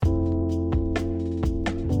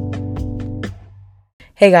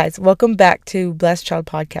Hey guys, welcome back to Blessed Child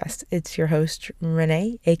Podcast. It's your host,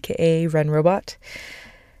 Renee, aka Ren Robot.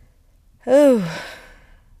 Oh,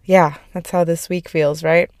 yeah, that's how this week feels,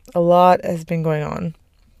 right? A lot has been going on.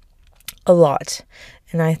 A lot.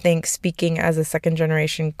 And I think speaking as a second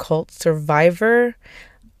generation cult survivor,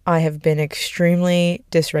 I have been extremely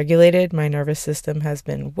dysregulated. My nervous system has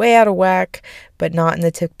been way out of whack, but not in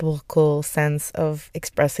the typical sense of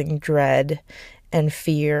expressing dread and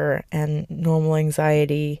fear and normal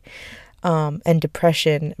anxiety and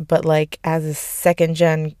depression. But like as a second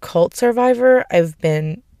gen cult survivor, I've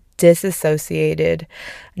been disassociated,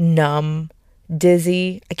 numb,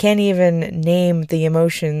 dizzy. I can't even name the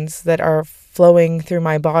emotions that are flowing through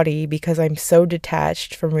my body because I'm so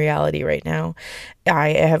detached from reality right now. I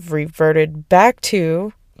have reverted back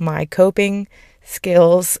to my coping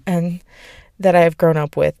skills and that I've grown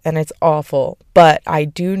up with, and it's awful. But I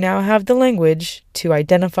do now have the language to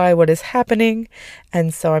identify what is happening,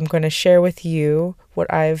 and so I'm going to share with you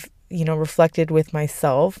what I've, reflected with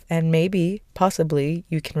myself, and maybe, possibly,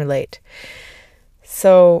 you can relate.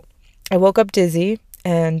 So I woke up dizzy,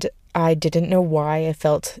 and I didn't know why. I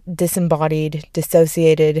felt disembodied,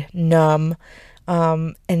 dissociated, numb,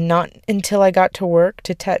 and not until I got to work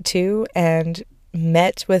to tattoo and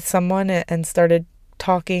met with someone and started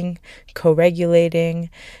talking, co-regulating,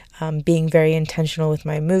 being very intentional with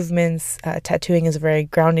my movements. Tattooing is a very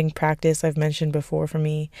grounding practice I've mentioned before for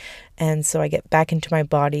me. And so I get back into my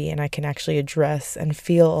body and I can actually address and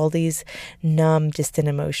feel all these numb, distant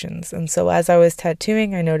emotions. And so as I was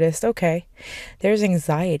tattooing, I noticed, okay, there's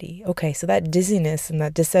anxiety. Okay, so that dizziness and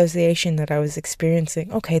that dissociation that I was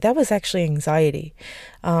experiencing, okay, that was actually anxiety.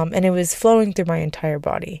 And it was flowing through my entire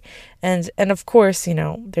body. And of course,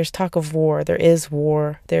 there's talk of war. There is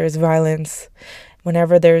war. There is violence.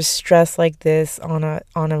 Whenever there's stress like this on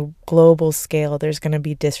a global scale, there's going to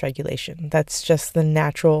be dysregulation. That's just the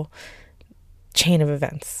natural chain of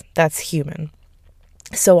events. That's human.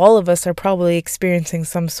 So all of us are probably experiencing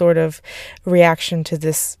some sort of reaction to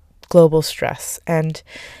this global stress. And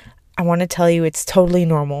I want to tell you it's totally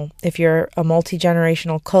normal. If you're a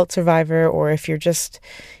multi-generational cult survivor, or if you're just,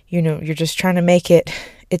 you're just trying to make it,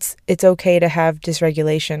 it's okay to have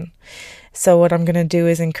dysregulation. So what I'm going to do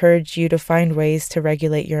is encourage you to find ways to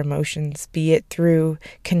regulate your emotions, be it through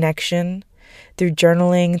connection, through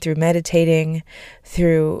journaling, through meditating,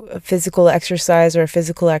 through a physical exercise or a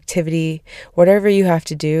physical activity, whatever you have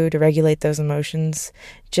to do to regulate those emotions.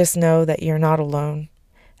 Just know that you're not alone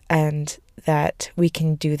and that we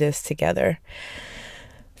can do this together.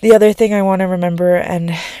 The other thing I want to remember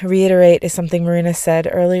and reiterate is something Marina said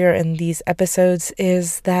earlier in these episodes,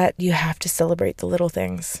 is that you have to celebrate the little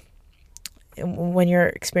things. When you're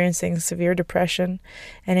experiencing severe depression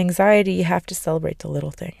and anxiety, you have to celebrate the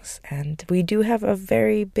little things. And we do have a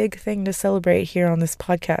very big thing to celebrate here on this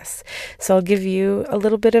podcast. So I'll give you a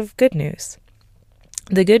little bit of good news.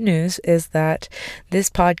 The good news is that this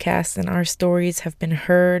podcast and our stories have been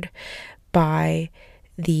heard by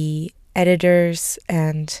the editors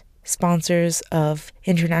and sponsors of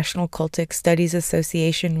International Cultic Studies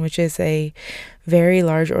Association, which is a very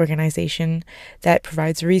large organization that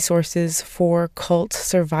provides resources for cult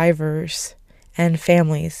survivors and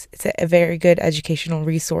families. It's a very good educational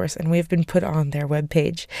resource, and we've been put on their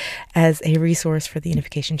webpage as a resource for the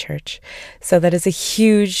Unification Church. So that is a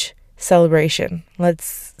huge celebration.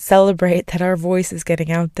 Let's celebrate that our voice is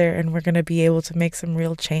getting out there, and we're going to be able to make some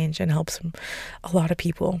real change and help a lot of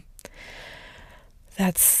people.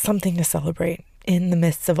 That's something to celebrate. In the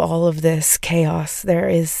midst of all of this chaos, there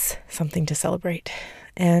is something to celebrate.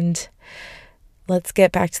 And let's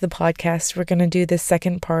get back to the podcast. We're going to do the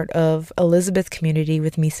second part of Elizabeth Community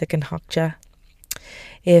with Misak and Hakcha.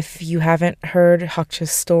 If you haven't heard Hakcha's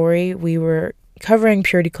story, we were covering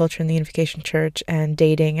purity culture in the Unification Church and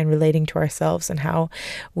dating and relating to ourselves and how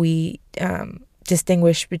we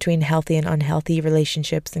distinguish between healthy and unhealthy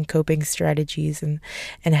relationships and coping strategies and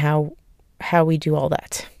how we do all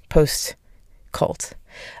that post-cult.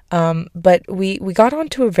 But we got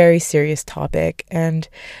onto a very serious topic, and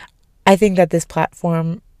I think that this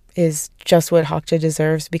platform is just what Hakcha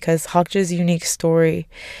deserves, because Hakcha's unique story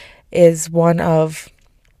is one of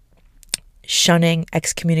shunning,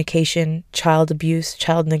 excommunication, child abuse,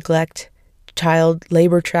 child neglect, child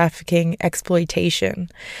labor trafficking, exploitation.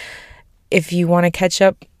 If you want to catch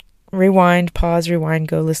up, pause, rewind,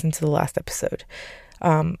 go listen to the last episode.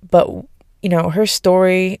 But her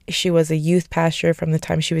story, she was a youth pastor from the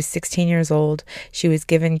time she was 16 years old. She was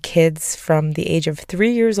given kids from the age of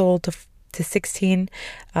 3 years old to 16.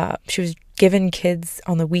 She was given kids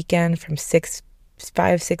on the weekend from 6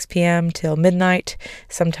 5, 6 p.m. till midnight.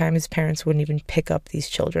 Sometimes parents wouldn't even pick up these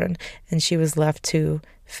children, and she was left to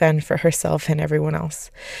fend for herself and everyone else.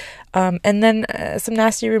 And then some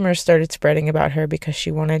nasty rumors started spreading about her because she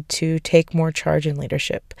wanted to take more charge in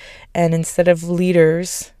leadership. And instead of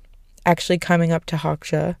leaders actually coming up to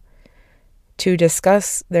Haksha to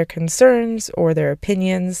discuss their concerns or their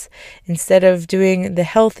opinions, instead of doing the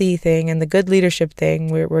healthy thing and the good leadership thing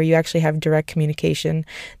where you actually have direct communication,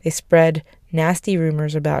 they spread nasty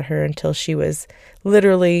rumors about her until she was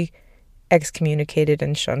literally excommunicated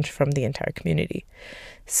and shunned from the entire community.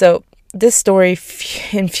 So this story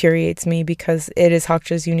infuriates me because it is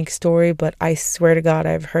Haksha's unique story, but I swear to God,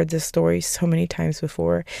 I've heard this story so many times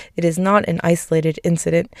before. It is not an isolated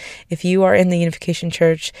incident. If you are in the Unification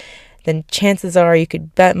Church, then chances are you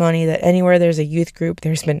could bet money that anywhere there's a youth group,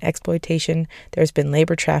 there's been exploitation, there's been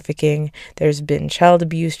labor trafficking, there's been child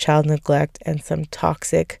abuse, child neglect, and some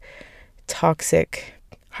toxic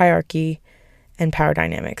hierarchy and power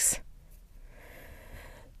dynamics.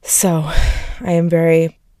 So I am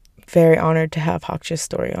very, very honored to have Haksha's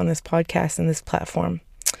story on this podcast and this platform.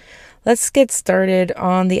 Let's get started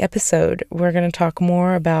on the episode. We're going to talk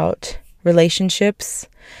more about relationships,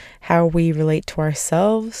 how we relate to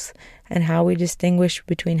ourselves, and how we distinguish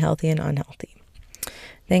between healthy and unhealthy.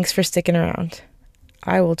 Thanks for sticking around.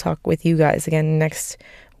 I will talk with you guys again next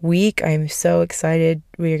week. I'm so excited.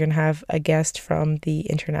 We are going to have a guest from the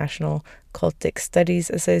International Cultic Studies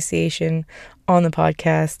Association on the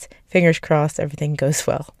podcast. Fingers crossed everything goes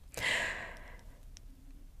well.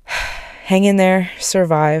 Hang in there,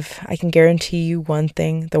 survive. I can guarantee you one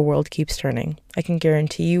thing, the world keeps turning. I can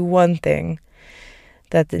guarantee you one thing,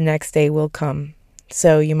 that the next day will come.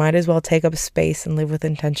 So you might as well take up space and live with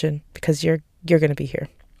intention, because you're going to be here.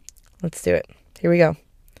 Let's do it. Here we go.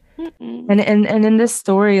 And in this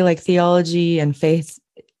story, like theology and faith,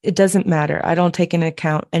 it doesn't matter. I don't take into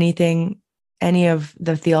account any of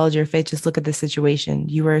the theology or faith. Just look at the situation.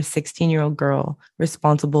 You were a 16-year-old girl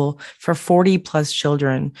responsible for 40 plus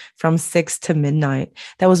children from 6 to midnight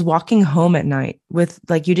that was walking home at night with,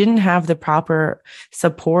 like, you didn't have the proper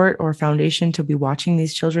support or foundation to be watching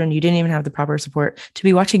these children. You didn't even have the proper support to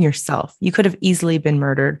be watching yourself. You could have easily been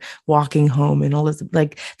murdered walking home and all this.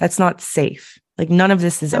 Like, that's not safe. Like, none of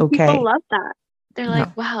this is okay. People love that. They're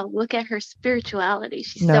like, wow, look at her spirituality.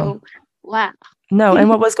 She's so, wow. No. And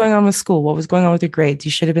what was going on with school? What was going on with your grades?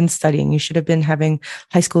 You should have been studying. You should have been having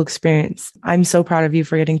high school experience. I'm so proud of you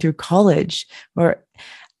for getting through college, or,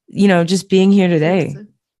 just being here today.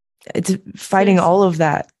 It's fighting all of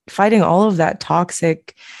that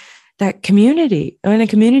toxic, that community. When a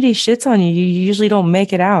community shits on you, you usually don't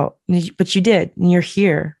make it out, but you did, and you're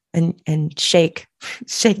here, and shake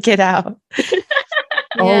it out.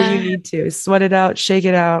 All you need to sweat it out, shake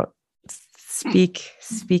it out, speak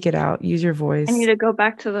it out, use your voice. I need to go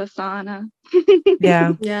back to the sauna.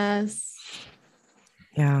 Yeah. Yes.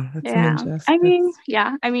 Yeah. That's an injustice.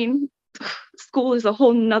 I mean, school is a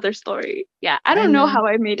whole nother story. Yeah. I don't know how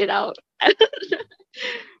I made it out.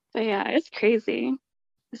 But yeah, it's crazy.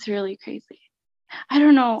 It's really crazy. I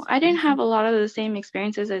don't know. I didn't have a lot of the same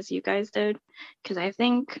experiences as you guys did, because I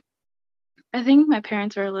think my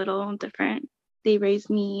parents were a little different. They raised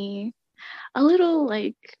me a little,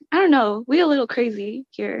 like, I don't know, we a little crazy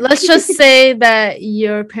here. Let's just say that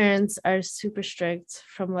your parents are super strict,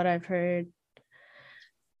 from what I've heard.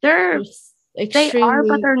 They are,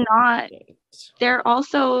 but they're not. They're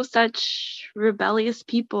also such rebellious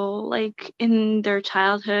people, like, in their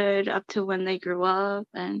childhood up to when they grew up.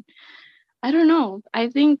 And I don't know. I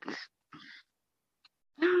don't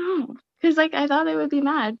know. Because, like, I thought they would be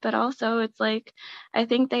mad, but also it's like, I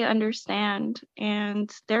think they understand. And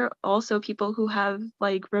they're also people who have,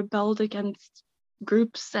 like, rebelled against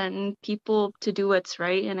groups and people to do what's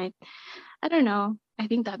right. And I don't know. I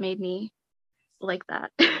think that made me like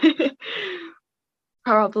that.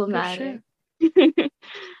 Problematic. Sure.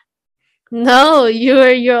 No, you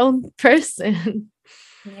are your own person.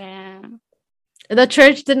 Yeah. The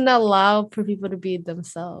church didn't allow for people to be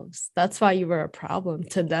themselves. That's why you were a problem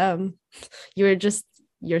to them. You were just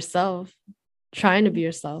yourself, trying to be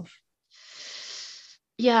yourself.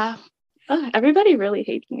 Yeah. Everybody really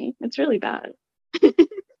hates me. It's really bad.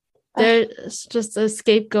 They're just a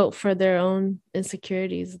scapegoat for their own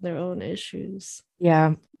insecurities, their own issues.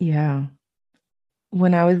 Yeah. Yeah.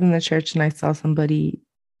 When I was in the church and I saw somebody,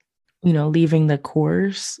 leaving the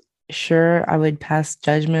course, sure, I would pass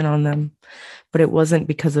judgment on them, but it wasn't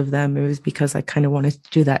because of them. It was because I kind of wanted to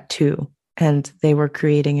do that too. And they were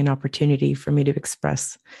creating an opportunity for me to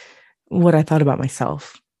express what I thought about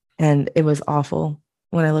myself. And it was awful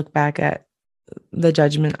when I look back at the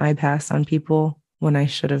judgment I passed on people when I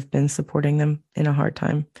should have been supporting them in a hard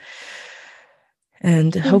time.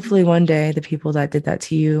 And hopefully one day the people that did that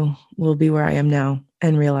to you will be where I am now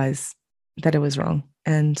and realize that it was wrong.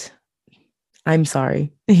 And I'm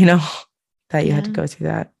sorry, that you had to go through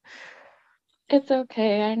that. It's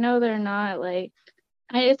okay. I know they're not like,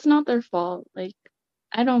 it's not their fault. Like,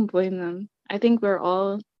 I don't blame them. I think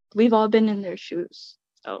we've all been in their shoes.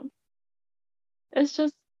 So it's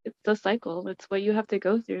the cycle. It's what you have to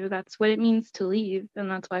go through. That's what it means to leave. And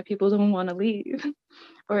that's why people don't want to leave.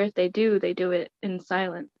 Or if they do it in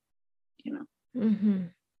silence, Mm-hmm.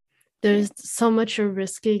 There's so much you're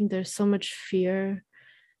risking. There's so much fear.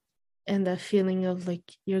 And that feeling of like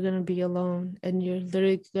you're going to be alone and you're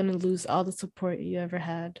literally going to lose all the support you ever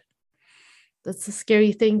had. That's a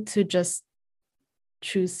scary thing to just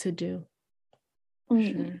choose to do.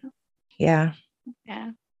 Sure. Yeah.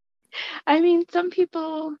 Yeah. I mean, some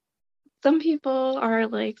people are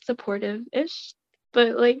like supportive-ish,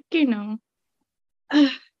 but like,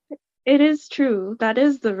 it is true. That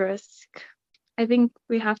is the risk. I think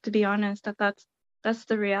we have to be honest that's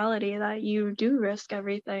the reality, that you do risk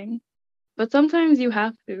everything. But sometimes you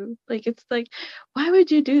have to. Like, it's like, why would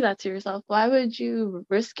you do that to yourself? Why would you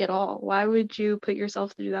risk it all? Why would you put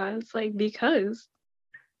yourself through that? It's like, because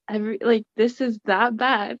this is that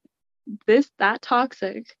bad. That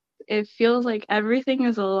toxic. It feels like everything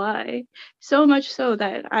is a lie. So much so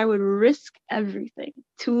that I would risk everything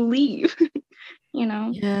to leave,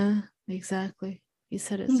 Yeah, exactly. You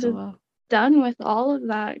said it I'm so just well. done with all of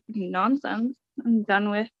that nonsense. I'm done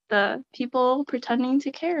with the people pretending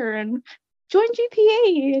to care and join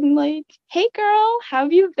GPA and like, hey girl, how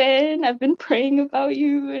have you been? I've been praying about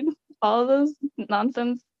you and all those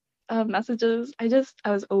nonsense messages. I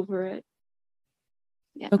was over it.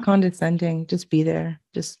 Yeah. So condescending. Just be there.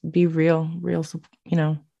 Just be real.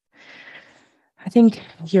 I think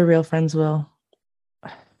your real friends will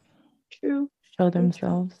True. show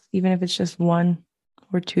themselves, even if it's just one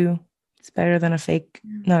or two. It's better than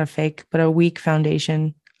not a fake, but a weak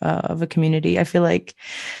foundation of a community. I feel like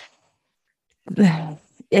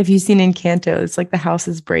if you've seen Encanto, it's like the house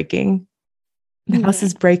is breaking. The house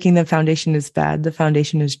is breaking. The foundation is bad. The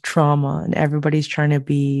foundation is trauma, and everybody's trying to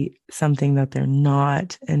be something that they're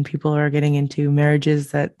not. And people are getting into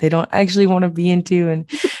marriages that they don't actually want to be into. And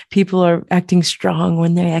people are acting strong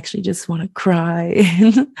when they actually just want to cry.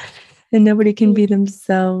 And nobody can be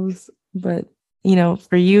themselves. But,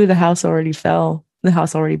 for you, the house already fell. The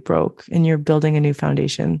house already broke, and you're building a new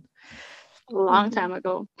foundation. A long time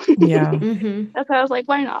ago. Yeah. That's why I was like,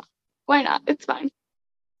 why not? Why not? It's fine.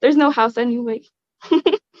 There's no house anyway.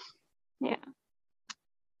 Yeah.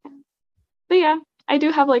 But yeah, I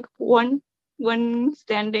do have like one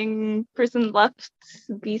standing person left,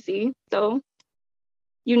 BC. So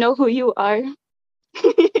you know who you are.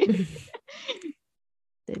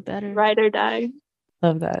 They better. Ride or die.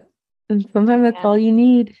 Love that. And sometimes that's all you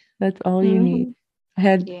need. That's all you need. I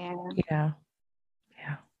had, yeah.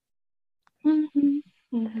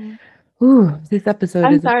 Ooh, this episode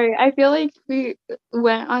I'm sorry. I feel like we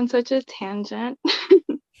went on such a tangent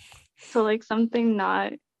to like something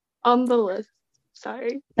not on the list.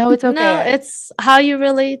 Sorry. No, it's okay. No, it's how you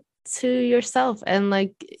relate to yourself and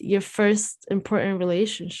like your first important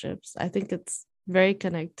relationships. I think it's very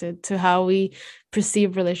connected to how we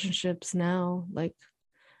perceive relationships now. Like,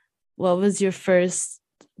 what was your first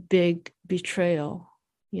big betrayal?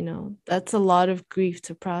 That's a lot of grief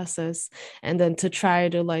to process, and then to try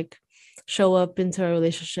to like show up into a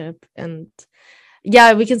relationship. And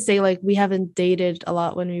yeah, we can say like we haven't dated a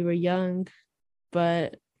lot when we were young,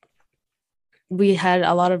 but we had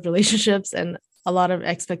a lot of relationships and a lot of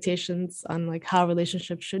expectations on like how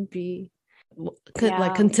relationships should be,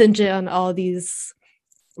 like contingent on all these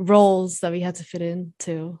roles that we had to fit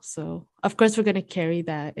into. So of course we're going to carry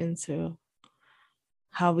that into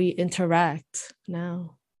how we interact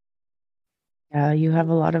now. Yeah, you have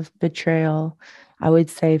a lot of betrayal, I would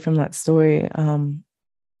say, from that story.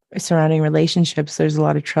 Surrounding relationships, there's a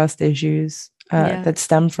lot of trust issues that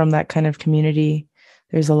stem from that kind of community.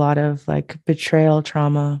 There's a lot of like betrayal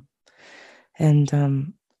trauma. And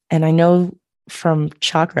I know from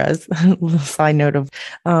chakras, side note of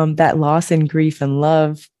that loss and grief and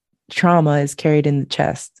love trauma is carried in the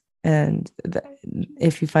chest. And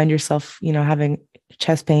if you find yourself, having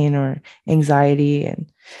chest pain or anxiety, and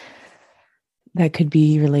that could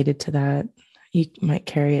be related to that, you might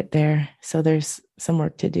carry it there. So there's some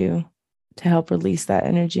work to do to help release that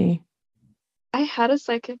energy. I had a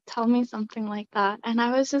psychic tell me something like that, and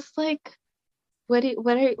I was just like, what do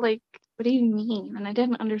you mean? And I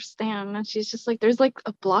didn't understand. And she's just like, there's like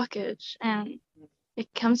a blockage, and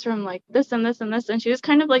it comes from like this and this and this. And she was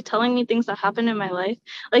kind of like telling me things that happened in my life,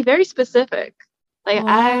 like very specific. Like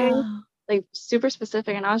I Wow. like super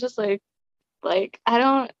specific. And I was just like I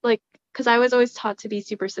don't like because I was always taught to be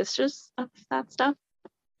superstitious of that stuff.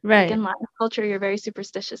 Like Right. in Latin culture, you're very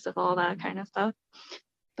superstitious of all that kind of stuff.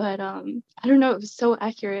 But I don't know, it was so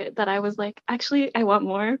accurate that I was like, actually I want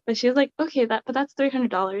more. But she was like, okay, that's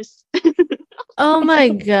 $300. Oh my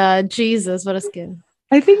God, Jesus, what a skin.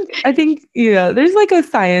 I think, yeah, there's like a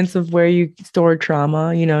science of where you store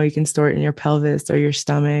trauma. You can store it in your pelvis or your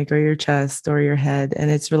stomach or your chest or your head,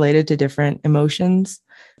 and it's related to different emotions.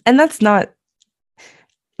 And that's not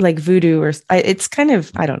like voodoo it's kind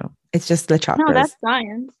of, I don't know. It's just the No, chakras. that's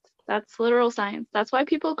science. That's literal science. That's why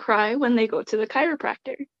people cry when they go to the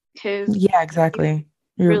chiropractor because Yeah, you exactly.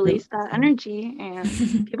 You're release that energy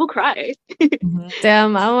and people cry. Mhm.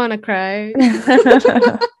 Damn, I want to cry.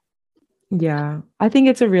 Yeah, I think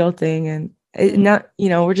it's a real thing, and not,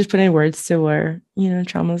 we're just putting words to where,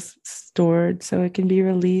 trauma's stored so it can be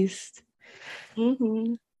released.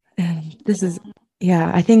 Hmm. And this is,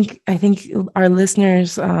 yeah, I think our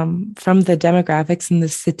listeners, from the demographics and the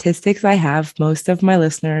statistics I have, most of my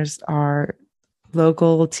listeners are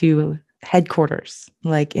local to headquarters,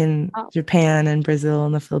 like in Oh, Japan and Brazil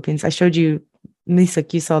and the Philippines. I showed you, Lisa,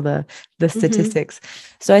 you saw the Mhm. statistics.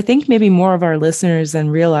 So I think maybe more of our listeners than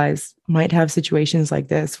realize might have situations like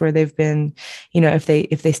this where they've been, if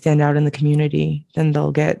they stand out in the community, then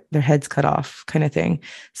they'll get their heads cut off, kind of thing.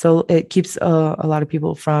 So it keeps a lot of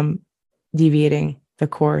people from deviating the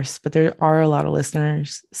course, but there are a lot of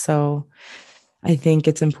listeners. So I think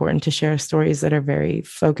it's important to share stories that are very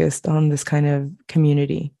focused on this kind of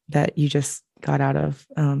community that you just got out of.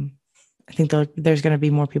 I think there's going to be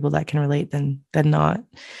more people that can relate than not,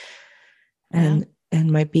 Yeah.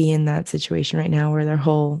 and might be in that situation right now where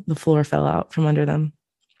the floor fell out from under them.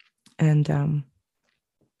 And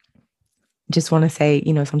just want to say,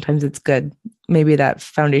 sometimes it's good. Maybe that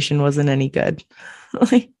foundation wasn't any good.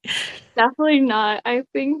 definitely not. I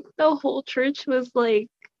think the whole church was like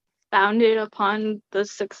founded upon the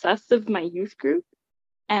success of my youth group.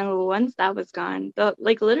 And once that was gone,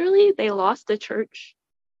 like literally they lost the church.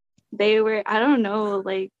 They were, I don't know,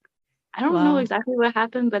 like I don't know Wow. exactly what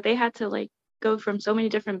happened, but they had to like go from so many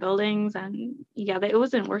different buildings and yeah, it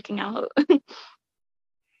wasn't working out.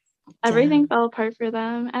 Everything Damn. fell apart for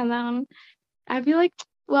them. And then I'd be like,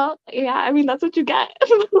 well, yeah, I mean that's what you get.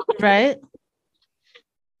 Right?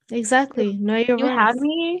 Exactly. Know your You had worth.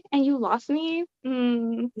 me and you lost me.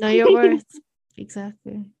 Know your worth.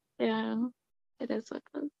 Exactly. Yeah, it is what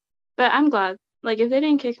it is. But I'm glad. Like if they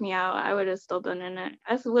didn't kick me out, I would have still been in it.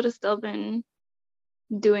 I would have still been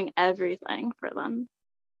doing everything for them.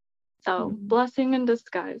 So Mhm. blessing in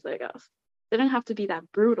disguise, I guess. Didn't have to be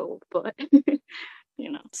that brutal, but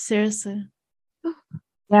you know. Seriously.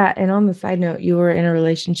 Yeah, and on the side note, you were in a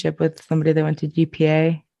relationship with somebody that went to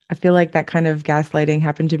GPA. I feel like that kind of gaslighting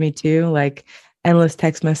happened to me too, like endless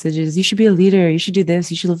text messages. You should be a leader. You should do this.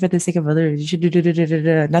 You should live for the sake of others. You should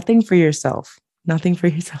do. Nothing for yourself. Nothing for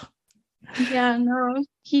yourself. Yeah, no.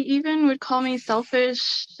 He even would call me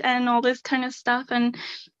selfish and all this kind of stuff and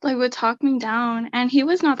like would talk me down. And he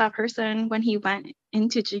was not that person when he went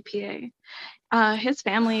into GPA. His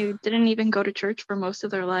family didn't even go to church for most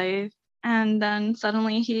of their life. And then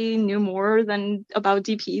suddenly he knew more than about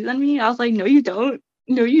DP than me. I was like, no, you don't.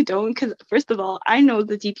 No, you don't. Because first of all, I know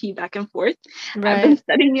the DP back and forth. I've been Right.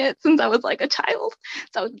 studying it since I was like a child.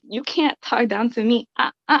 So you can't talk down to me.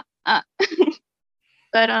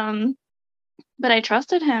 But but I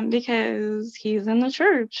trusted him because he's in the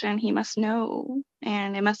church and he must know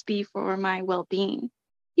and it must be for my well-being.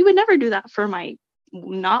 He would never do that for my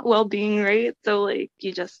not well-being, right? So like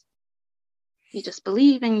you just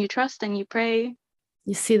believe and you trust and you pray.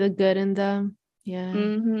 You see the good in them. Yeah.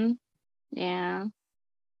 Mhm. Yeah.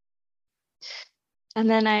 And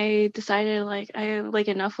then I decided like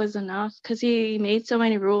enough was enough because he made so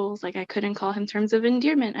many rules. Like I couldn't call him terms of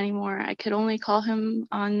endearment anymore. I could only call him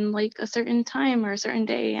on like a certain time or a certain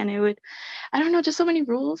day, and it would, I don't know, just so many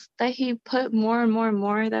rules that he put more and more and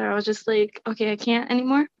more that I was just like, okay, I can't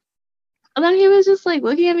anymore. And then he was just like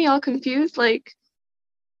looking at me all confused, like,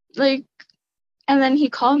 and then he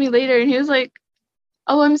called me later and he was like,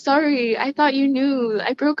 oh, I'm sorry. I thought you knew.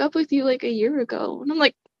 I broke up with you like a year ago. And I'm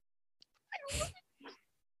like,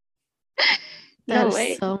 That no is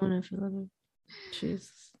way. so manipulative.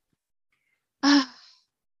 Jesus.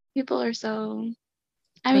 People are so,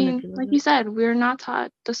 I mean, like Manipulative. you said, we're not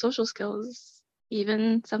taught the social skills,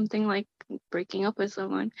 even something like breaking up with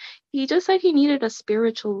someone. He just said he needed a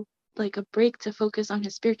spiritual, like a break to focus on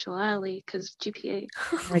his spirituality because GPA.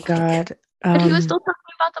 Oh my God. But he was still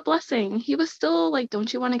talking about the blessing. He was still like,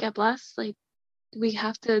 don't you want to get blessed? Like, we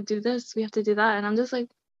have to do this, we have to do that. And I'm just like,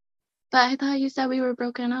 but I thought you said we were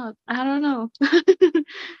broken up. I don't know.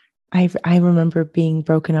 I remember being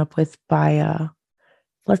broken up with by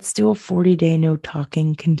let's do a 40-day no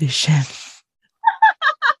talking condition.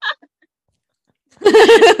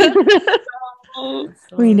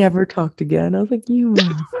 We never talked again. I was like, you.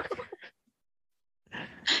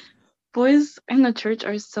 Boys in the church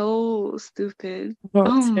are so stupid.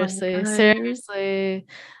 Seriously.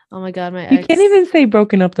 Oh my God, my ex. You can't even say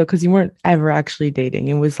broken up though, because you weren't ever actually dating.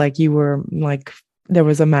 It was like you were like, there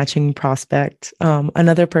was a matching prospect.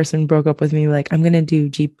 Another person broke up with me, like, I'm gonna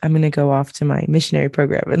go off to my missionary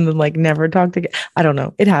program, and then like never talked again. I don't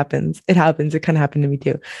know. It happens. It kind of happened to me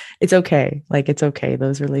too. It's okay. Like, it's okay.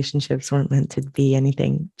 Those relationships weren't meant to be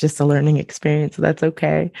anything, just a learning experience. So that's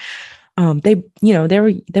okay. They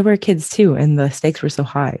were kids too, and the stakes were so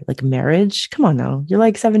high. Like marriage, come on now, you're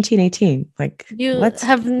like 17, 18. Like, you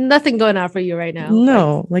have nothing going on for you right now.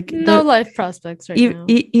 No, like no life prospects right now.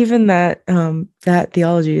 Even that that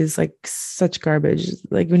theology is like such garbage.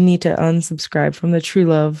 Like, we need to unsubscribe from the true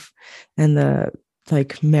love and the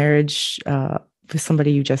like marriage with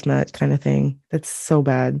somebody you just met kind of thing. That's so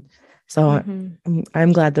bad. So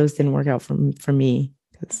I'm glad those didn't work out for me.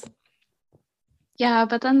 Yeah,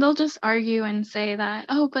 but then they'll just argue and say that,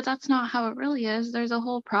 oh, but that's not how it really is. There's a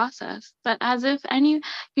whole process. But as if I know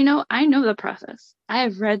the process. I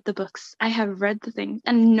have read the books. I have read the things,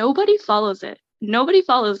 and nobody follows it. Nobody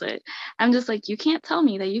follows it. I'm just like, you can't tell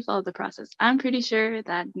me that you followed the process. I'm pretty sure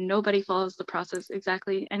that nobody follows the process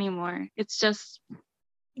exactly anymore. It's just,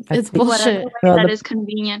 it's bullshit. That is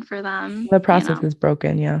convenient for them. The process is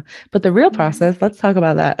broken, yeah. But the real process, let's talk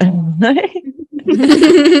about that.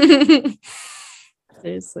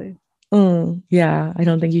 Seriously. Yeah, I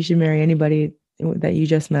don't think you should marry anybody that you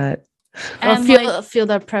just met. And feel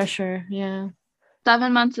that pressure. Yeah.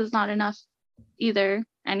 7 months is not enough either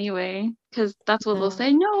anyway, because that's what they'll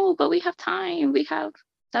say. No, but we have time. We have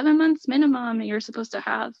 7 months minimum you're supposed to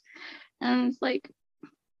have. And it's like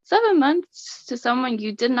 7 months to someone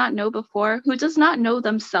you did not know before, who does not know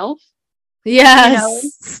themselves.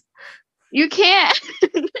 Yes. You can't.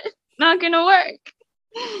 Not gonna work.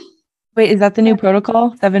 Wait, is that the new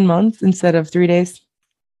protocol? 7 months instead of 3 days?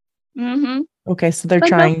 Mm-hmm. Okay, so they're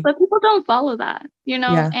trying. But people don't follow that,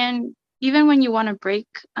 and even when you want to break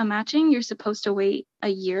a matching, you're supposed to wait a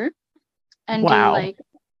year and do like,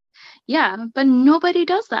 but nobody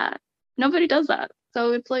does that. Nobody does that.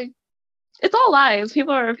 So it's like, it's all lies.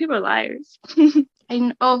 People are liars.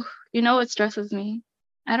 And what stresses me?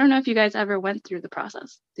 I don't know if you guys ever went through the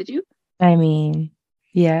process. Did you? I mean,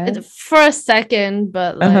 yeah. For a second,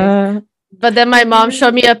 but like, but then my mom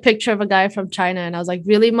showed me a picture of a guy from China, and I was like,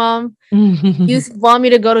 really, Mom? You want me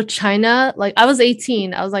to go to China? Like, I was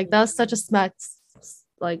 18. I was like, that was such a smack.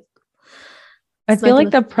 Like, I feel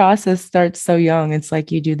like the process starts so young. It's like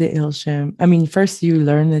you do the Ilshim. I mean, first you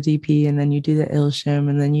learn the DP, and then you do the Ilshim,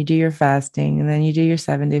 and then you do your fasting, and then you do your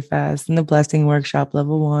 7-day fast and the blessing workshop,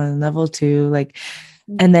 level 1, level 2, like,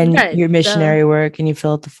 and then your missionary work, and you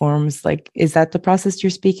fill out the forms. Like, is that the process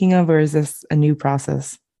you're speaking of, or is this a new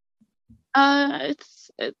process? Some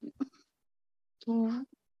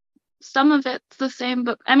of it's the same,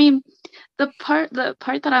 but I mean, the part that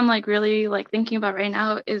I'm like really like thinking about right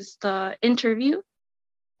now is the interview.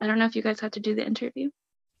 I don't know if you guys had to do the interview.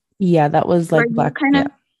 Yeah, that was like black. Kind of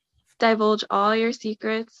divulge all your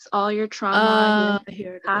secrets, all your trauma,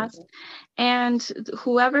 your past, and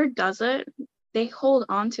whoever does it, they hold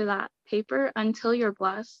on to that paper until you're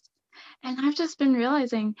blessed. And I've just been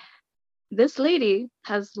realizing this lady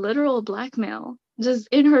has literal blackmail just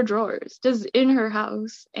in her drawers, just in her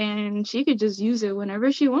house, and she could just use it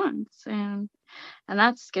whenever she wants, and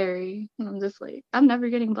that's scary. And I'm just like, I'm never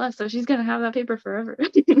getting blessed, so she's gonna have that paper forever.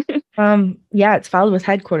 Yeah, it's filed with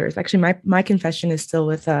headquarters. Actually, my confession is still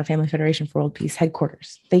with Family Federation for World Peace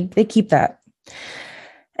headquarters. They keep that.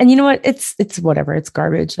 And you know what? It's whatever. It's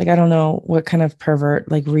garbage. Like, I don't know what kind of pervert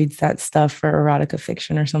like reads that stuff for erotica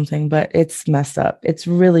fiction or something, but it's messed up. It's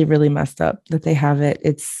really, really messed up that they have it.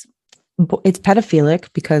 It's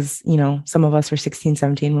pedophilic because, some of us are 16,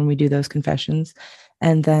 17 when we do those confessions.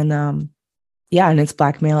 And then, and it's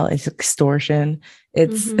blackmail, it's extortion.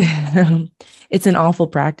 It's, it's an awful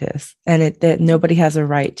practice. And that nobody has a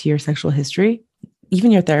right to your sexual history.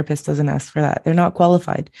 Even your therapist doesn't ask for that. They're not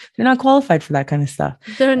qualified. They're not qualified for that kind of stuff.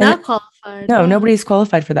 They're not qualified. No, nobody's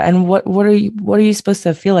qualified for that. And what are you supposed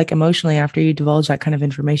to feel like emotionally after you divulge that kind of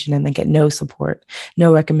information and then get no support,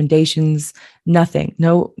 no recommendations, nothing?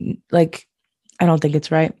 No, like, I don't think it's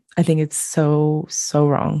right. I think it's so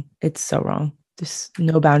wrong. It's so wrong. There's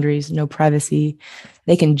no boundaries, no privacy.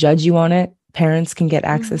 They can judge you on it. Parents can get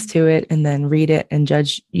access to it and then read it and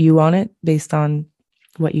judge you on it based on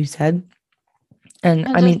what you said. And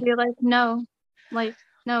I mean, be like, no,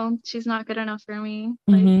 she's not good enough for me.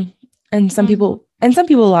 And some people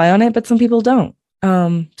lie on it, but some people don't.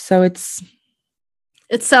 So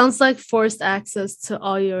it sounds like forced access to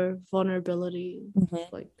all your vulnerability.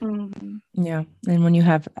 Yeah. And when you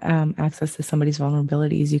have access to somebody's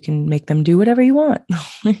vulnerabilities, you can make them do whatever you want.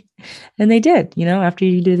 And they did, after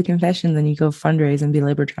you do the confession, then you go fundraise and be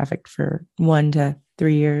labor trafficked for 1 to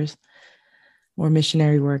 3 years, or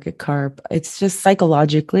missionary work at CARP. It's just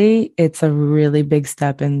psychologically, it's a really big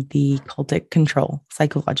step in the cultic control,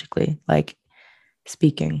 psychologically, like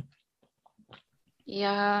speaking.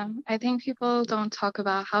 Yeah, I think people don't talk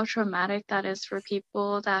about how traumatic that is for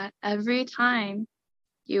people, that every time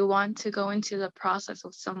you want to go into the process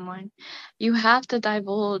with someone, you have to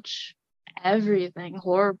divulge everything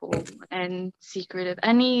horrible and secretive,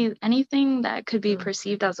 anything that could be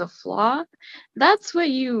perceived as a flaw. That's what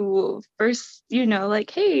you first, like,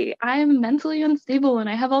 hey, I'm mentally unstable and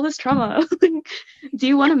I have all this trauma. Do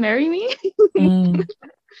you want to marry me? And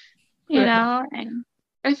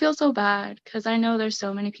I feel so bad because I know there's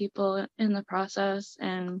so many people in the process,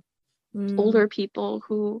 and older people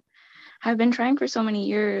who have been trying for so many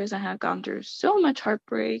years and have gone through so much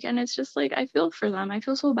heartbreak. And it's just like, I feel for them. I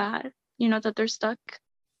feel so bad, that they're stuck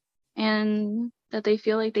and that they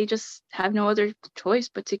feel like they just have no other choice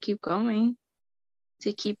but to keep going,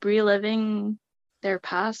 to keep reliving their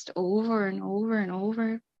past over and over and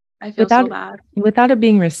over. I feel so bad. Without it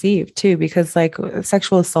being received too, because like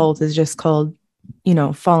sexual assault is just called,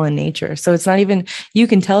 fallen nature. So it's not even, you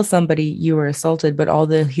can tell somebody you were assaulted, but all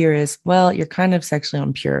they'll hear is, well, you're kind of sexually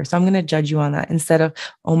impure, so I'm going to judge you on that, instead of,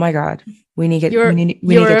 oh my God, we need to get you're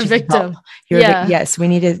a victim. Yes, we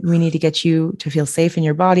need to get you to feel safe in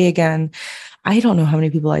your body again. I don't know how many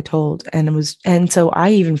people I told, and so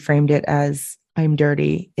I even framed it as, I'm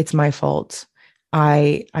dirty, it's my fault,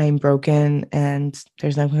 I'm broken, and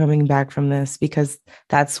there's no coming back from this, because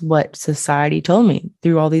that's what society told me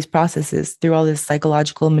through all these processes, through all this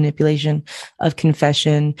psychological manipulation of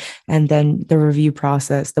confession. And then the review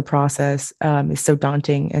process, is so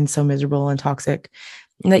daunting and so miserable and toxic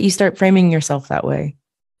that you start framing yourself that way,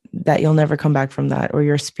 that you'll never come back from that, or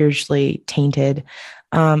you're spiritually tainted.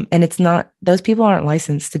 And it's not, those people aren't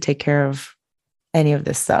licensed to take care of any of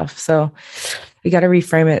this stuff. So we got to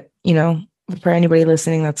reframe it, for anybody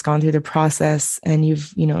listening that's gone through the process, and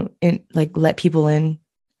you've, let people in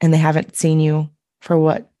and they haven't seen you for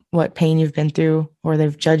what pain you've been through, or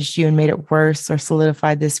they've judged you and made it worse, or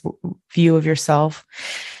solidified this view of yourself.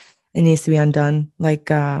 It needs to be undone.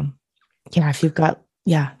 If you've got,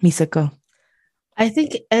 Misako. I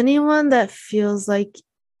think anyone that feels like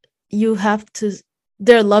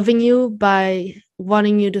they're loving you by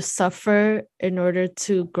wanting you to suffer in order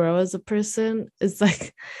to grow as a person is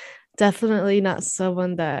like definitely not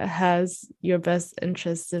someone that has your best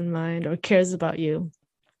interest in mind or cares about you.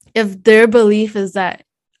 If their belief is that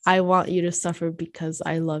I want you to suffer because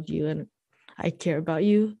I love you and I care about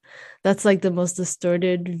you, that's like the most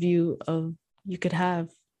distorted view of you could have.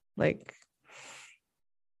 Like,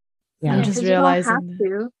 I'm just realizing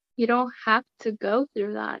you don't have to go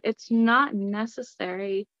through that. It's not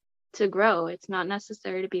necessary to grow. It's not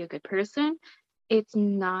necessary to be a good person. It's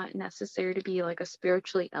not necessary to be like a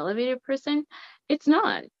spiritually elevated person. It's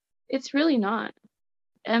not. It's really not.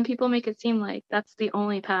 And people make it seem like that's the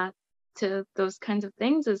only path to those kinds of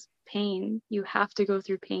things, is pain. You have to go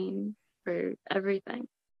through pain for everything.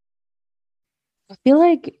 I feel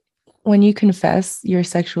like when you confess your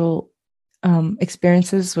sexual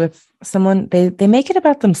experiences with someone, they make it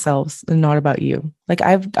about themselves and not about you. Like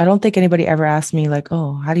I don't think anybody ever asked me like,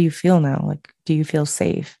 oh, how do you feel now? Like, do you feel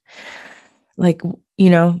safe? Like,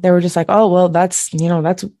 they were just like, oh, well, that's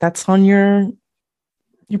on your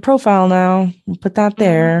profile now. Put that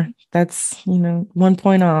there. That's, 1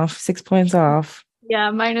 point off, 6 points off.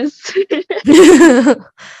 Yeah, minus.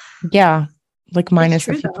 Yeah, like minus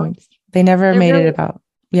a few points. They never made it about,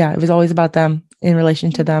 it was always about them in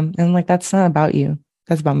relation to them. And like, that's not about you.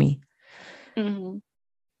 That's about me. Mm-hmm.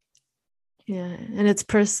 Yeah, and it's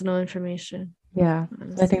personal information. Yeah,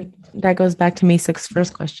 I think that goes back to Misak's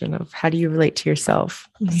first question of how do you relate to yourself?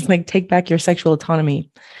 It's like, take back your sexual autonomy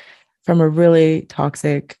from a really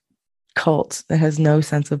toxic cult that has no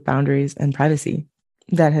sense of boundaries and privacy,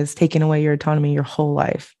 that has taken away your autonomy your whole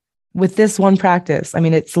life. With this one practice, I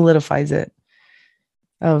mean, it solidifies it,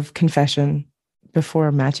 of confession before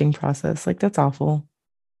a matching process. Like, that's awful.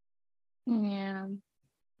 Yeah.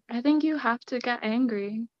 I think you have to get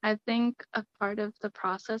angry. I think a part of the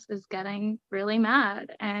process is getting really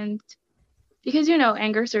mad. And because,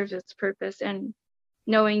 anger serves its purpose and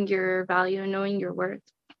knowing your value and knowing your worth.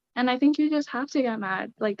 And I think you just have to get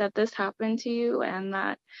mad, like that this happened to you and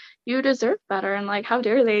that you deserve better. And like, how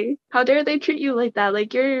dare they? How dare they treat you like that?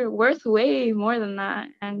 Like, you're worth way more than that.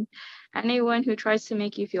 And anyone who tries to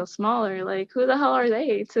make you feel smaller, like, who the hell are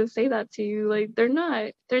they to say that to you? Like, they're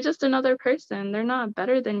not. They're just another person. They're not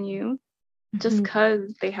better than you just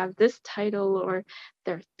because they have this title or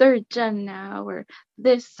they're third gen now or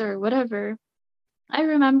this or whatever. I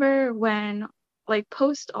remember when, like,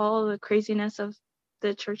 post all the craziness of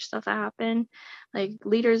the church stuff that happened, like,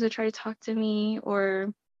 leaders would try to talk to me,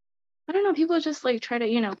 or I don't know, people just like try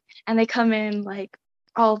to, and they come in like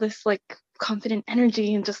all this like confident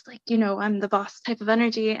energy and just like, I'm the boss type of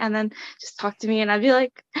energy, and then just talk to me, and I'd be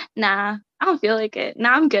like, nah, I don't feel like it.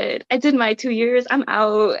 Nah, I'm good. I did my 2 years. I'm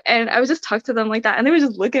out. And I would just talk to them like that, and they would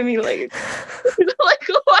just look at me like, like,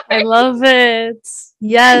 what? I love it. Good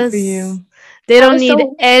Yes. for you. They don't need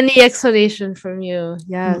any explanation from you.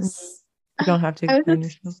 Yes. You don't have to I explain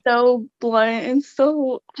was yourself. so blunt and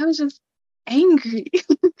I was just angry.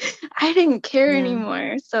 I didn't care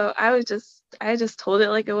anymore. So I just told it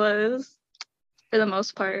like it was for the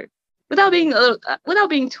most part, without being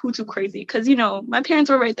too crazy, because my parents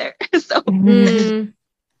were right there. So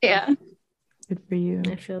yeah. Good for you.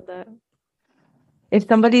 I feel that. If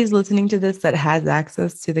somebody's listening to this that has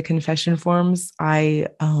access to the confession forms, I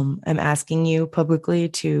am asking you publicly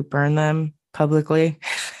to burn them publicly.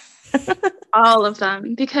 All of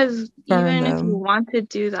them, because Burn even if you them. want to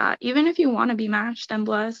do that, even if you want to be matched and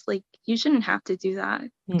blessed, like, you shouldn't have to do that,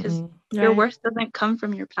 because your worth doesn't come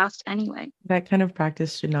from your past anyway. That kind of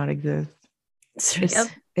practice should not exist.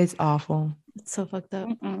 It's awful. It's so fucked up.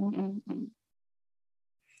 Oh.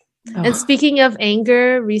 And speaking of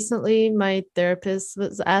anger, recently my therapist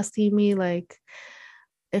was asking me, like,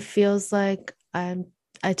 it feels like I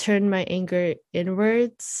turn my anger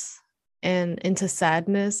inwards and into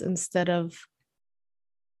sadness instead of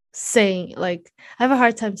saying, like, I have a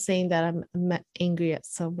hard time saying that I'm angry at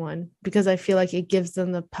someone, because I feel like it gives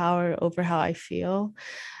them the power over how I feel.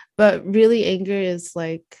 But really, anger is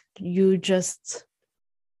like you just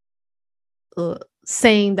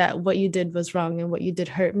saying that what you did was wrong and what you did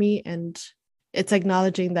hurt me, and it's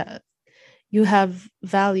acknowledging that you have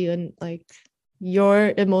value and like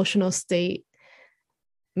your emotional state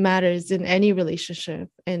matters in any relationship,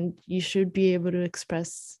 and you should be able to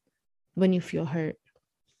express when you feel hurt.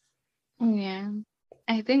 Yeah,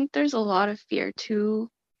 I think there's a lot of fear too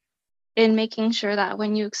in making sure that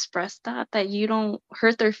when you express that you don't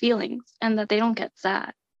hurt their feelings and that they don't get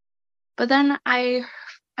sad. But then I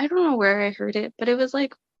don't know where I heard it, but it was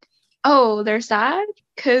like, oh, they're sad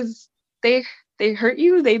because they hurt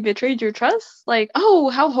you, they betrayed your trust. Like, oh,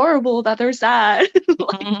 how horrible that they're sad.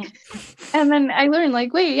 Like, and then I learned,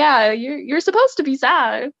 like, wait, yeah, you're supposed to be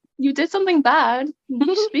sad. You did something bad.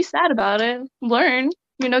 You should be sad about it. Learn,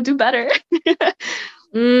 do better.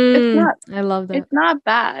 I love that. It's not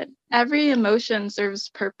bad. Every emotion serves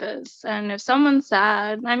purpose. And if someone's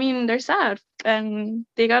sad, I mean, they're sad and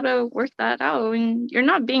they gotta work that out. And you're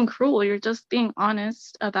not being cruel. You're just being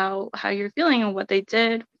honest about how you're feeling and what they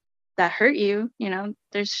did that hurt you.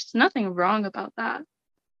 There's nothing wrong about that.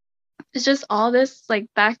 It's just all this, like,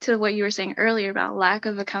 back to what you were saying earlier about lack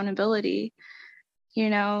of accountability.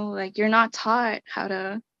 Like, you're not taught how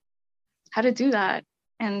to do that.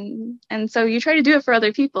 And so you try to do it for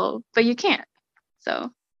other people, but you can't.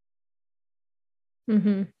 So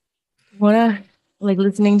wanna, like,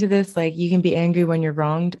 listening to this, like, you can be angry when you're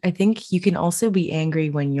wronged. I think you can also be angry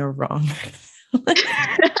when you're wrong.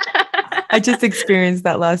 I just experienced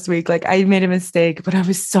that last week. Like, I made a mistake, but I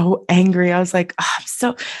was so angry. I was like,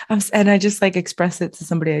 oh, and I just like expressed it to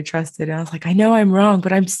somebody I trusted. And I was like, I know I'm wrong,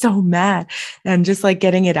 but I'm so mad. And just like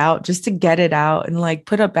getting it out, just to get it out and like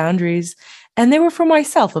put up boundaries. And they were for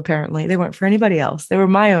myself, apparently. They weren't for anybody else. They were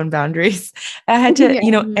my own boundaries. I had to,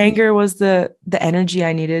 anger was the energy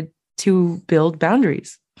I needed to build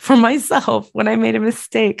boundaries for myself when I made a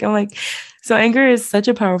mistake. I'm like, so anger is such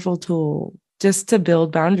a powerful tool just to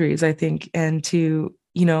build boundaries, I think, and to,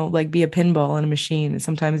 like, be a pinball in a machine. And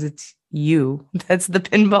sometimes it's you that's the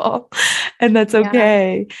pinball, and that's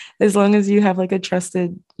okay. As long as you have like a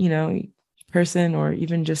trusted, person, or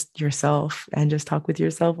even just yourself, and just talk with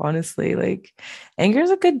yourself honestly. Like, anger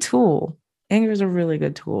is a good tool. Anger is a really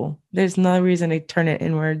good tool. There's no reason to turn it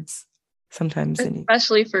inwards sometimes.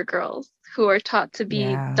 Especially for girls who are taught to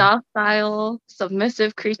be docile,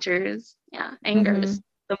 submissive creatures. Yeah, anger is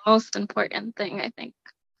the most important thing, I think.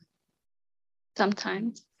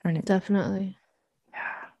 Sometimes. Definitely.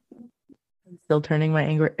 Yeah. Still turning my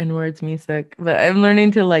anger inwards music, but I'm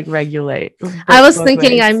learning to like regulate. I was both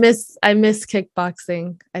thinking ways. I miss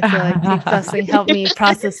kickboxing. I feel like kickboxing helped me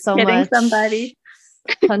process so Hitting much. somebody.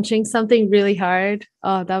 Punching something really hard.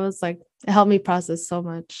 Oh, that was like it helped me process so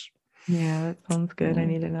much. Yeah, that sounds good. I Yeah.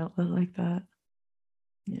 need an outlet like that.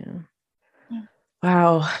 Yeah.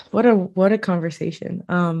 Wow, what a conversation.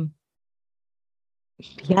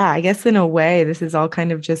 Yeah, I guess in a way, this is all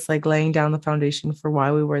kind of just like laying down the foundation for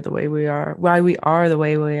why we were the way we are, why we are the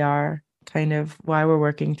way we are, kind of why we're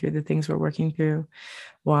working through the things we're working through,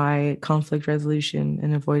 why conflict resolution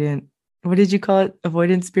and avoidant, what did you call it?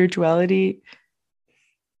 Avoidant spirituality?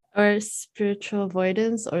 Or spiritual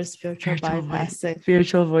avoidance or spiritual bypassing.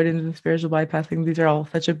 Spiritual avoidance and spiritual bypassing. These are all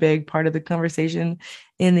such a big part of the conversation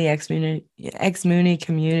in the ex-Mooney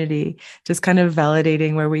community, just kind of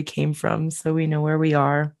validating where we came from so we know where we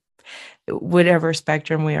are. Whatever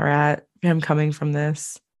spectrum we are at, I'm coming from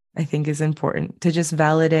this, I think is important to just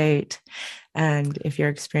validate. And if you're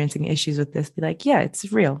experiencing issues with this, be like, yeah,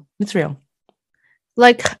 it's real. It's real.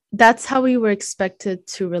 Like that's how we were expected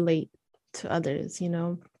to relate to others, you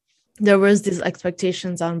know. There was these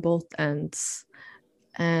expectations on both ends.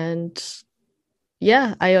 And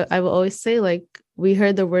yeah, I will always say like we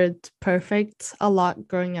heard the word perfect a lot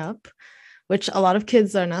growing up, which a lot of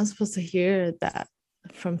kids are not supposed to hear that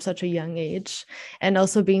from such a young age, and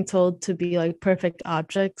also being told to be like perfect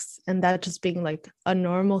objects and that just being like a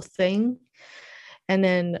normal thing, and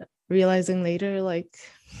then realizing later like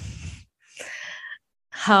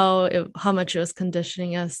how much it was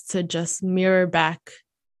conditioning us to just mirror back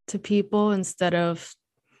to people instead of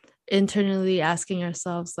internally asking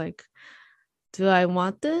ourselves like, do I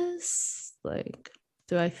want this? Like,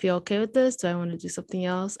 do I feel okay with this? Do I want to do something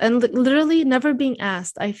else? And literally never being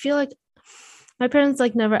asked. I feel like my parents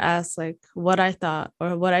like never asked like what I thought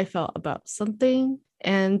or what I felt about something.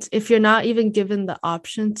 And if you're not even given the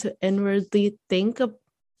option to inwardly think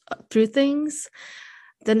through things,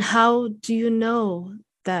 then how do you know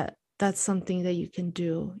that that's something that you can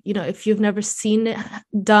do? You know, if you've never seen it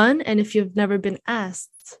done and if you've never been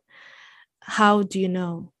asked, how do you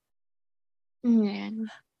know? Yeah.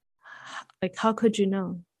 Like, how could you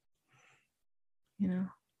know? You know?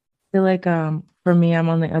 I feel like for me, I'm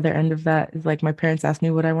on the other end of that. Is like my parents asked me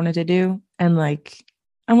what I wanted to do, and like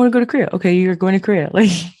I want to go to Korea. Okay, you're going to Korea. Like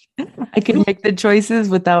I can make the choices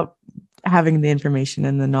without having the information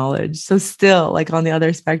and the knowledge. So still, like on the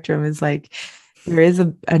other spectrum is like there is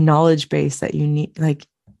a knowledge base that you need. Like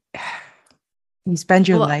you spend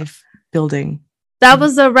your life building. That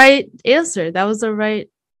was the right answer. That was the right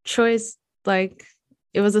choice. Like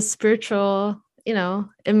it was a spiritual, you know,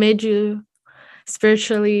 it made you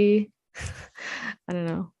spiritually, I don't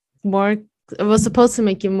know, more, it was supposed to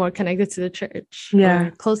make you more connected to the church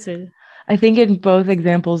or closer. I think in both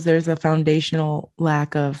examples, there's a foundational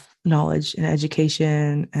lack of knowledge and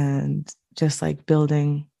education and just like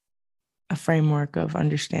building a framework of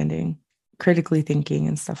understanding, critically thinking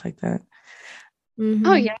and stuff like that. Mm-hmm.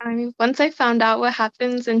 Oh yeah, I mean, once I found out what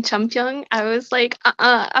happens in Champyeong, I was like,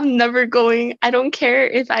 I'm never going. I don't care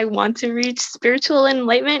if I want to reach spiritual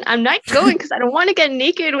enlightenment. I'm not going because I don't want to get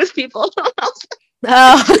naked with people.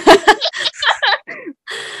 Oh.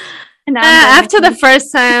 And after the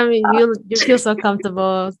first time, you feel so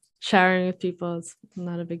comfortable sharing with people. It's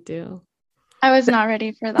not a big deal. I was not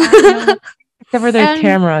ready for that. No. Except for there's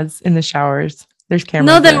cameras in the showers. There's cameras.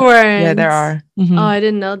 No, there weren't. Yeah, there are. Mm-hmm. Oh, I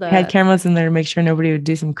didn't know that. They had cameras in there to make sure nobody would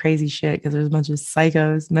do some crazy shit because there's a bunch of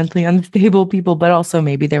psychos, mentally unstable people, but also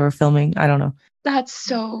maybe they were filming. I don't know. I'm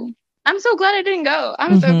so glad I didn't go.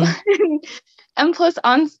 I'm so glad. And plus,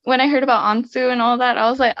 when I heard about Ansu and all that, I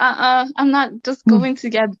was like, I'm not just going to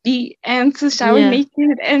get beat and to shower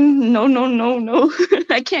naked. And no.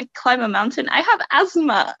 I can't climb a mountain. I have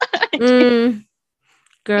asthma.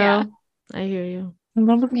 Girl, I hear you. That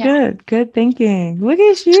was good thinking. Look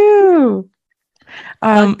at you.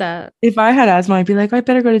 Like that. If I had asthma, I'd be like, I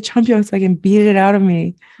better go to Champyeong so I can beat it out of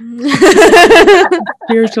me.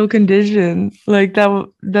 Spiritual condition. Like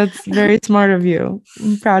that's very smart of you.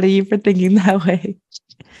 I'm proud of you for thinking that way.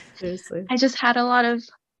 Seriously. I just had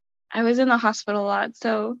I was in the hospital a lot,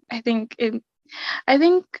 so I think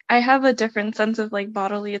I have a different sense of like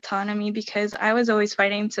bodily autonomy because I was always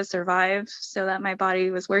fighting to survive so that my body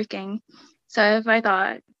was working. So if I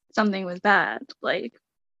thought something was bad, like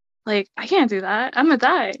I can't do that. I'm gonna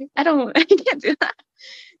die. I can't do that.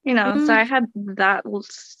 You know, so I had that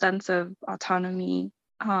sense of autonomy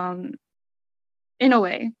in a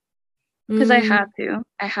way because I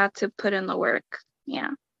had to put in the work. Yeah.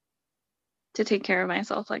 To take care of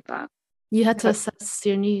myself like that. You had to assess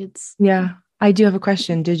your needs. Yeah. I do have a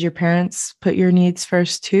question. Did your parents put your needs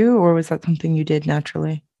first too, or was that something you did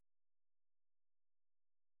naturally?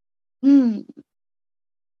 Hmm.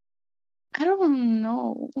 I don't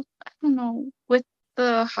know. I don't know. With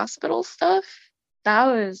the hospital stuff, that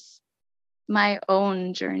was my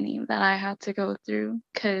own journey that I had to go through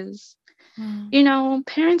because,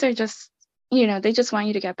 parents are just, they just want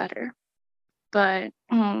you to get better. But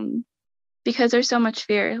because there's so much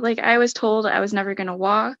fear. Like I was told I was never going to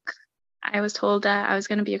walk. I was told that I was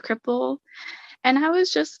going to be a cripple. And I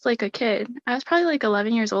was just like a kid. I was probably like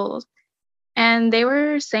 11 years old. And they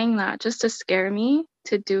were saying that just to scare me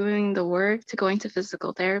to doing the work, to going to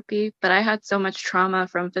physical therapy. But I had so much trauma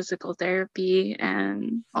from physical therapy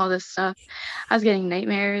and all this stuff. I was getting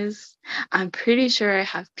nightmares. I'm pretty sure I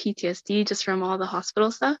have PTSD just from all the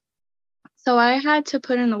hospital stuff. So I had to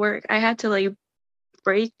put in the work. I had to like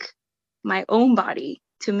break my own body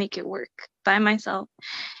to make it work by myself.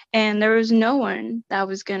 And there was no one that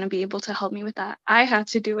was going to be able to help me with that. I had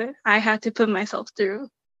to do it. I had to put myself through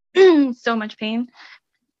so much pain.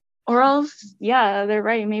 Or else, yeah, they're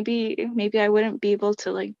right. Maybe I wouldn't be able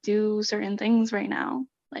to like do certain things right now.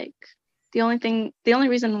 Like the only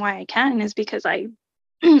reason why I can is because I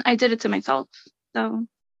I did it to myself. So,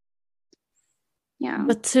 yeah.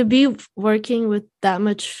 But to be working with that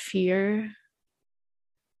much fear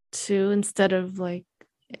too, instead of like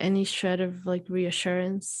any shred of like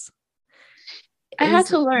reassurance. I had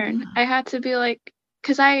to learn. I had to be like,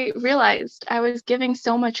 because I realized I was giving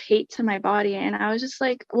so much hate to my body, and I was just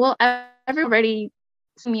like, well, everybody already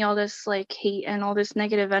sent me all this like hate and all this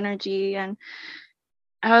negative energy, and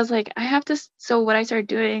I was like, I have to. So what I started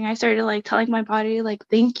doing, I started like telling my body like,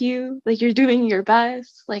 thank you, like you're doing your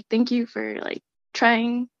best, like thank you for like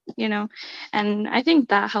trying, and I think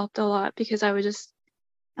that helped a lot because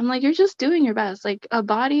I'm like, you're just doing your best. Like a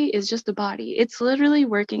body is just a body. It's literally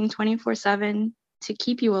working 24/7 to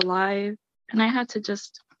keep you alive. And I had to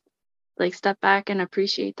just like step back and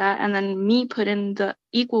appreciate that. And then me put in the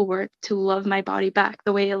equal work to love my body back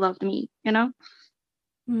the way it loved me,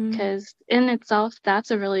 because in itself,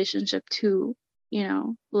 that's a relationship too,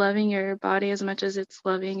 loving your body as much as it's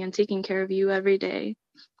loving and taking care of you every day.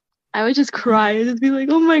 I would just cry and just be like,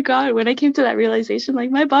 oh my God, when I came to that realization,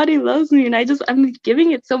 like my body loves me and I'm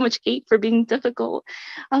giving it so much hate for being difficult.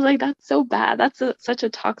 I was like, that's so bad. That's such a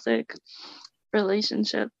toxic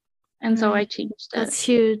relationship. And so I changed it. That's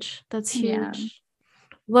huge. That's huge. Yeah.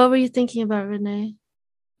 What were you thinking about, Renee?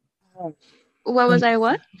 What was I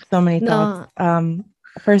what? So many thoughts.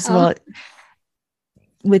 First of all,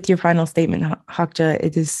 with your final statement, Hakja,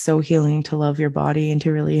 it is so healing to love your body and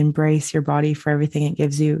to really embrace your body for everything it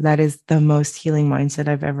gives you. That is the most healing mindset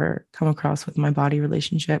I've ever come across with my body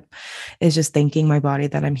relationship, is just thanking my body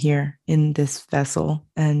that I'm here in this vessel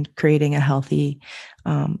and creating a healthy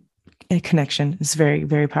connection. It's very,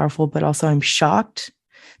 very powerful. But also I'm shocked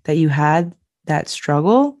that you had that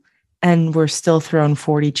struggle and we're still thrown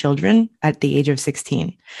 40 children at the age of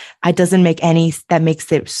 16. That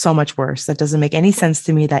makes it so much worse. That doesn't make any sense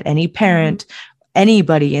to me that any parent,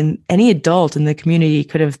 anybody, and any adult in the community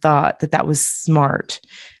could have thought that that was smart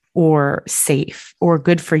or safe or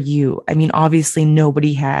good for you. I mean, obviously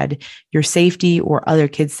nobody had your safety or other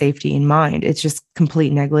kids' safety in mind. It's just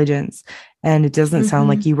complete negligence. And it doesn't sound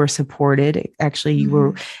like you were supported. Actually, you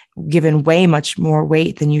were given way much more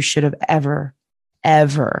weight than you should have ever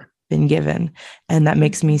been given. And that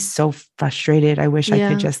makes me so frustrated. I wish I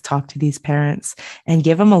could just talk to these parents and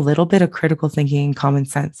give them a little bit of critical thinking and common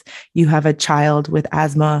sense. You have a child with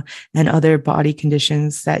asthma and other body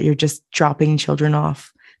conditions that you're just dropping children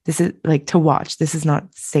off. This is like to watch. This is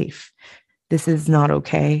not safe. This is not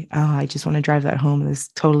okay. I just want to drive that home. It's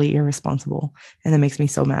totally irresponsible. And that makes me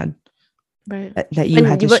so mad. Right. That you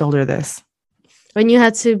had to shoulder this. When you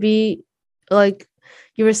had to be like,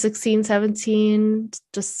 you were 16, 17,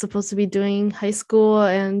 just supposed to be doing high school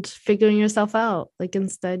and figuring yourself out. Like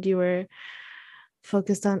instead you were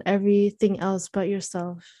focused on everything else but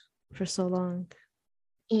yourself for so long.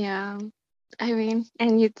 Yeah. I mean,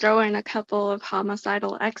 and you throw in a couple of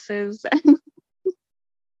homicidal exes and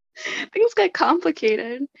things get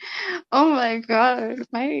complicated. Oh my God.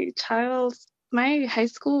 My high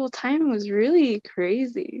school time was really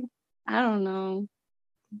crazy. I don't know.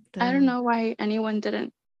 Damn. I don't know why anyone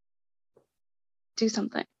didn't do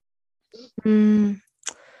something.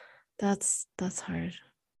 That's hard.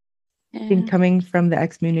 I think coming from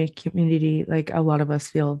the community, like a lot of us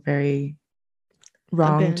feel very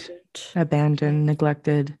wronged, abandoned,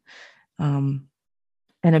 neglected, and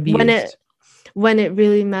abused. When it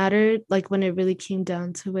really mattered, like when it really came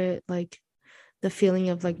down to it, like the feeling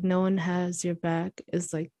of like no one has your back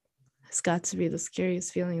is like, it's got to be the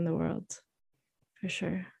scariest feeling in the world. for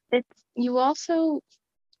sure. You also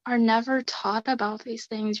are never taught about these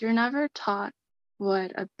things. You're never taught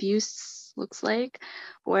what abuse looks like,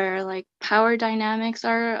 where like power dynamics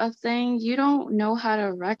are a thing. You don't know how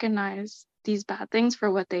to recognize these bad things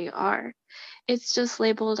for what they are. It's just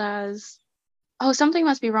labeled as, oh, something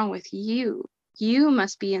must be wrong with you. You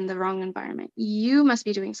must be in the wrong environment. You must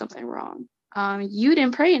be doing something wrong. You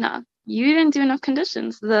didn't pray enough. You didn't do enough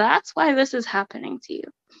conditions. That's why this is happening to you.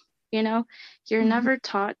 You know, you're never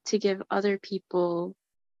taught to give other people,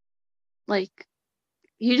 like,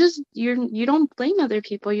 you don't blame other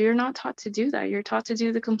people. You're not taught to do that. You're taught to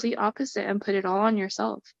do the complete opposite and put it all on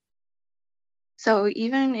yourself. So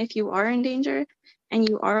even if you are in danger and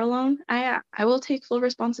you are alone, I will take full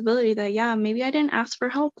responsibility that, yeah, maybe I didn't ask for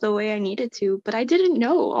help the way I needed to, but I didn't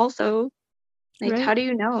know also. Like, Right. how do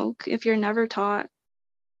you know if you're never taught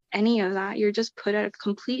any of that? You're just put at a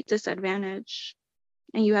complete disadvantage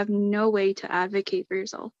and you have no way to advocate for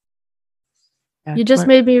yourself. You just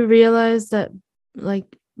made me realize that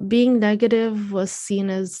like being negative was seen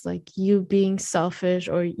as like you being selfish,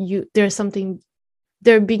 or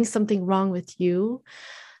there being something wrong with you.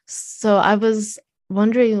 So I was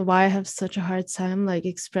wondering why I have such a hard time like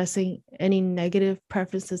expressing any negative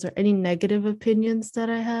preferences or any negative opinions that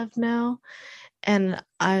I have now. And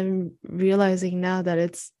I'm realizing now that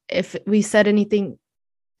it's, if we said anything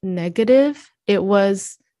negative, it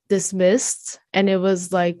was dismissed and it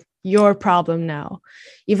was like your problem now,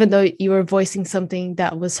 even though you were voicing something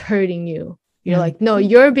that was hurting you. You're like, no,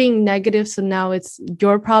 you're being negative, so now it's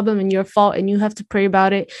your problem and your fault, and you have to pray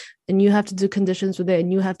about it, and you have to do conditions with it,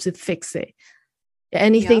 and you have to fix it.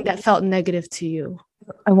 Anything that felt negative to you.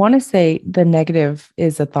 I want to say the negative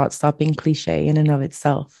is a thought-stopping cliche in and of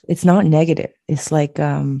itself. It's not negative. It's like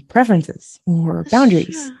preferences or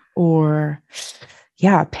boundaries or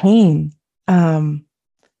pain.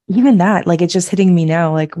 Even that, like, it's just hitting me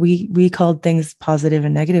now. Like we called things positive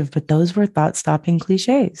and negative, but those were thought-stopping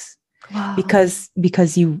cliches. Wow.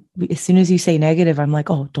 Because you, as soon as you say negative, I'm like,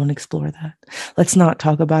 oh, don't explore that. Let's not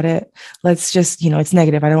talk about it. Let's just, it's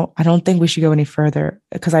negative. I don't think we should go any further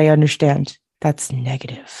because I understand that's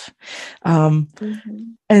negative. And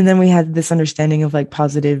then we had this understanding of like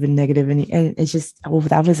positive and negative, and it's just,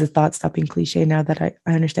 that was a thought-stopping cliche now that I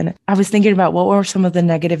understand it. I was thinking about what were some of the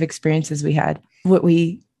negative experiences we had, what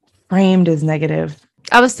we framed as negative.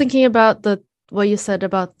 I was thinking about what you said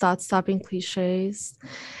about thought-stopping cliches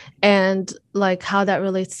and like how that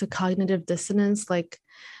relates to cognitive dissonance. Like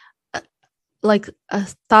a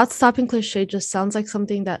thought-stopping cliche just sounds like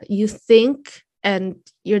something that you think and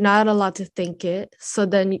you're not allowed to think it. So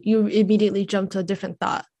then you immediately jump to a different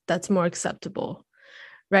thought that's more acceptable,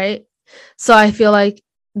 right? So I feel like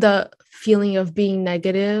the feeling of being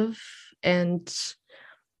negative and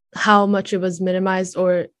how much it was minimized,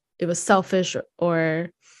 or it was selfish,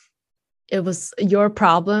 or it was your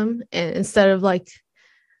problem, and instead of like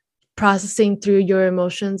processing through your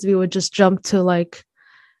emotions, we would just jump to like,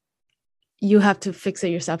 you have to fix it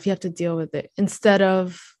yourself, you have to deal with it, instead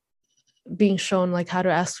of being shown like how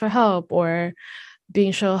to ask for help or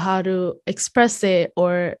being shown how to express it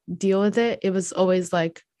or deal with it. It was always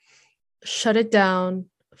like, shut it down,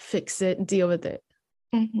 fix it, deal with it.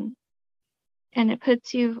 And it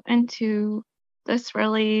puts you into this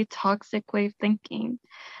really toxic way of thinking.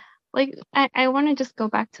 Like, I want to just go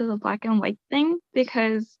back to the black and white thing,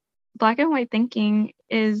 because black and white thinking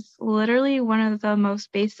is literally one of the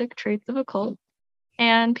most basic traits of a cult.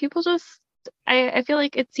 And people just, I feel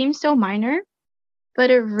like it seems so minor, but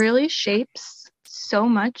it really shapes so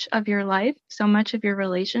much of your life, so much of your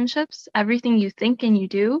relationships, everything you think and you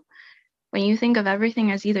do. When you think of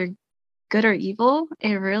everything as either good or evil,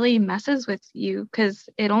 it really messes with you, because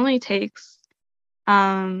it only takes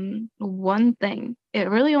one thing. It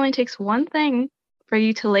really only takes one thing for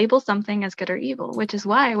you to label something as good or evil, which is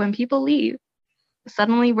why when people leave,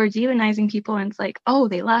 suddenly we're demonizing people and it's like, oh,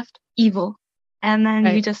 they left, evil. And then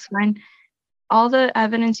you just find all the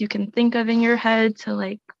evidence you can think of in your head to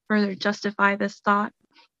like further justify this thought.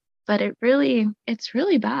 But it's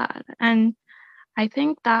really bad. And I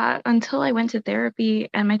think that until I went to therapy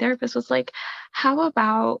and my therapist was like, how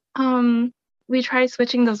about we try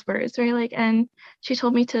switching those words, right? Like, and she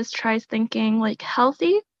told me to try thinking like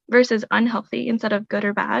healthy versus unhealthy instead of good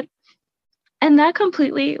or bad. And that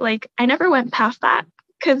completely, like, I never went past that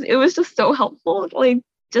because it was just so helpful. Like,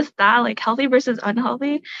 just that, like, healthy versus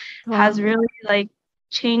unhealthy has really like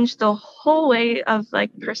changed the whole way of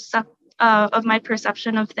like of my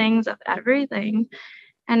perception of things, of everything.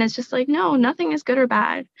 And it's just like, no, nothing is good or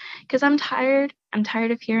bad. Because I'm tired. I'm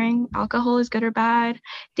tired of hearing alcohol is good or bad,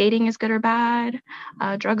 dating is good or bad,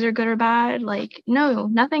 drugs are good or bad. Like, no,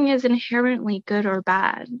 nothing is inherently good or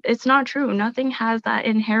bad. It's not true. Nothing has that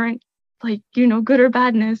inherent, like, good or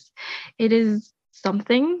badness. It is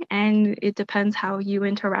something, and it depends how you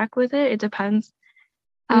interact with it. It depends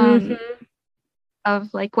Mm-hmm.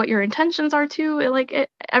 of like what your intentions are too.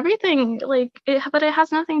 Everything, but it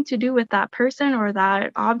has nothing to do with that person or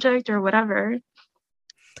that object or whatever.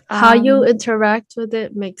 How you interact with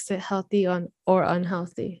it makes it healthy or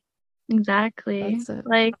unhealthy. Exactly. That's it.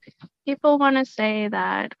 Like, people want to say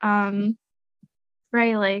that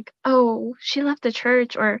right, like, oh, she left the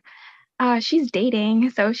church, or she's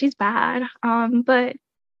dating, so she's bad. But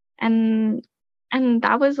and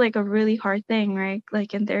that was like a really hard thing, right?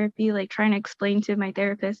 Like, in therapy, like trying to explain to my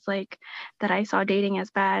therapist like that I saw dating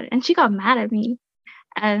as bad, and she got mad at me.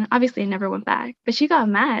 And obviously, it never went back. But she got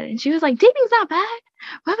mad, and she was like, "Dating's not bad.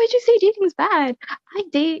 Why would you say dating's bad? I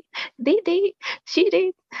date, they date, she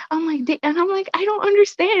dates." I'm like, and I'm like, I don't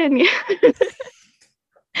understand.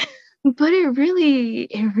 But it really,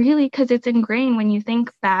 because it's ingrained. When you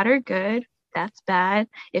think bad or good, that's bad.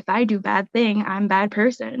 If I do bad thing, I'm bad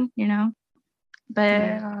person. But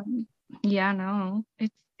Yeah. yeah, no,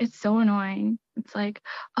 it's so annoying. It's like,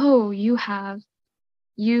 oh, you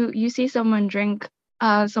see someone drink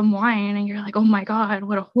some wine, and you're like, oh my god,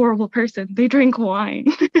 what a horrible person, they drink wine.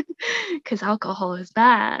 Because alcohol is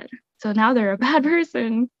bad, so now they're a bad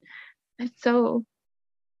person. It's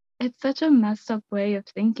such a messed up way of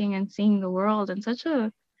thinking and seeing the world, and it's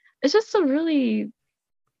just a really,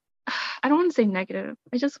 I don't want to say negative,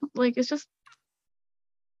 it's just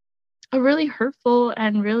a really hurtful,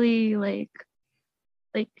 and really like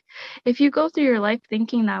if you go through your life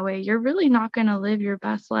thinking that way, you're really not going to live your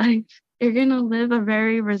best life. You're going to live a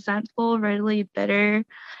very resentful, really bitter,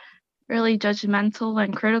 really judgmental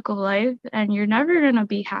and critical life, and you're never going to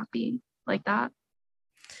be happy like that.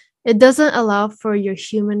 It doesn't allow for your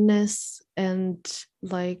humanness and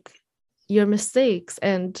like your mistakes.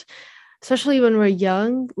 And especially when we're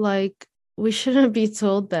young, like we shouldn't be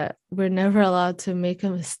told that we're never allowed to make a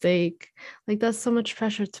mistake. Like that's so much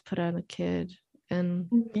pressure to put on a kid. And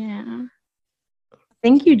Yeah. I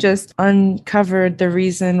think you just uncovered the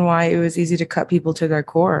reason why it was easy to cut people to their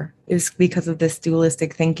core is because of this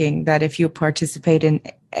dualistic thinking that if you participate in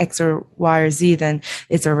X or Y or Z, then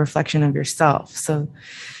it's a reflection of yourself. So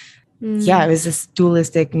yeah, it was this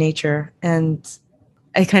dualistic nature. And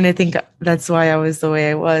I kind of think that's why I was the way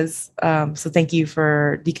I was. So thank you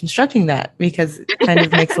for deconstructing that, because it kind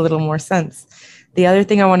of makes a little more sense. The other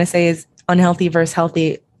thing I want to say is unhealthy versus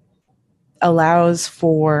healthy allows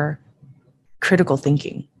for critical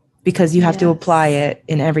thinking, because you have to apply it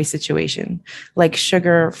in every situation. Like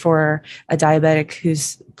sugar for a diabetic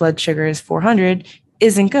whose blood sugar is 400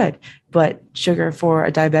 isn't good, but sugar for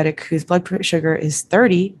a diabetic whose blood sugar is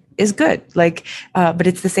 30 is good. But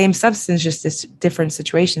it's the same substance, just different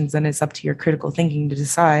situations, and it's up to your critical thinking to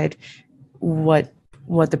decide what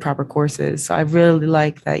the proper course is. So I really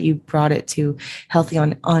like that you brought it to healthy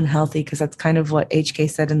on unhealthy, because that's kind of what HK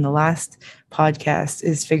said in the last podcast,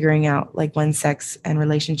 is figuring out like when sex and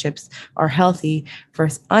relationships are healthy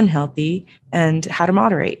versus unhealthy, and how to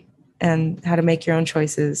moderate and how to make your own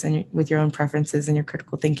choices and with your own preferences and your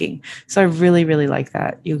critical thinking. So I really, really like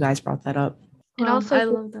that you guys brought that up. It also I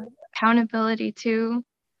love that. Accountability too,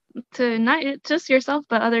 to not just yourself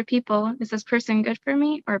but other people. Is this person good for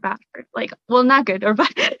me or bad for, like, well, not good or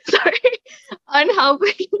bad, sorry,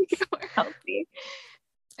 unhealthy or healthy,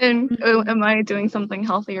 and am I doing something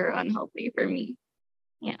healthy or unhealthy for me?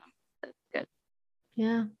 Yeah, that's good.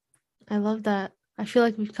 Yeah, I love that. I feel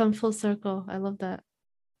like we've come full circle. I love that.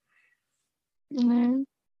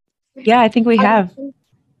 Yeah, I think we have.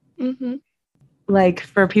 Mm-hmm. Like,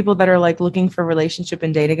 for people that are like looking for relationship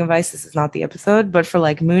and dating advice, this is not the episode. But for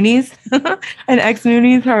like Moonies and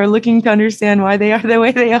ex-Moonies who are looking to understand why they are the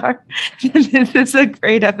way they are, this is a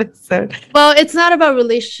great episode. Well, it's not about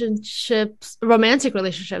relationships, romantic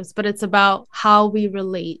relationships, but it's about how we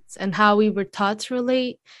relate and how we were taught to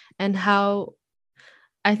relate, and how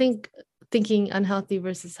I think thinking unhealthy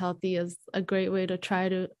versus healthy is a great way to try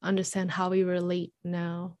to understand how we relate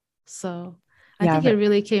now. So I think it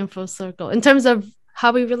really came full circle in terms of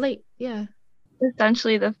how we relate. Yeah.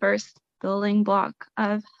 Essentially the first building block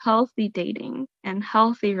of healthy dating and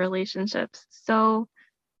healthy relationships. So,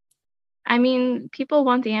 I mean, people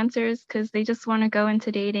want the answers because they just want to go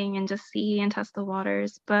into dating and just see and test the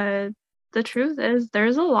waters. But the truth is,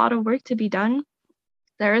 there's a lot of work to be done.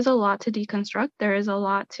 There is a lot to deconstruct. There is a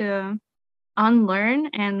lot to unlearn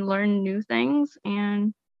and learn new things.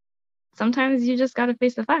 And sometimes you just got to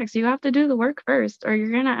face the facts. You have to do the work first, or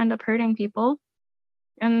you're going to end up hurting people.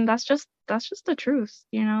 And that's just the truth,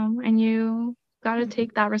 and you got to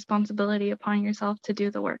take that responsibility upon yourself to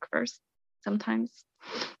do the work first sometimes.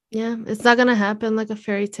 Yeah, it's not going to happen like a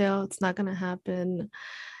fairy tale. It's not going to happen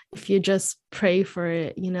if you just pray for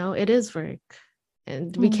it. It is work.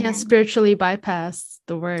 And we can't spiritually bypass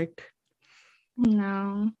the work.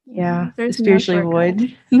 No. Yeah, There's spiritually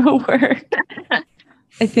avoid the work.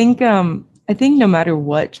 I think no matter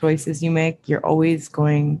what choices you make, you're always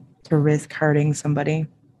going to risk hurting somebody.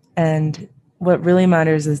 And what really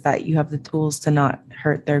matters is that you have the tools to not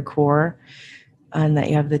hurt their core, and that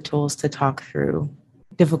you have the tools to talk through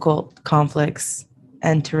difficult conflicts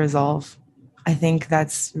and to resolve. I think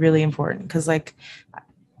that's really important because, like,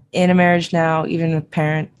 in a marriage now, even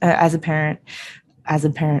as a parent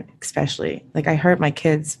especially, like, I hurt my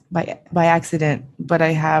kids by accident, but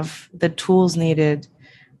I have the tools needed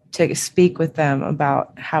to speak with them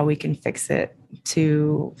about how we can fix it,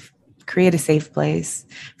 to create a safe place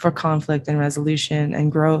for conflict and resolution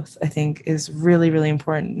and growth. I think is really, really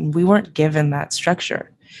important. We weren't given that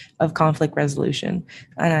structure of conflict resolution.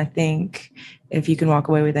 And I think if you can walk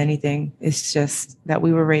away with anything, it's just that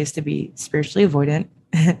we were raised to be spiritually avoidant,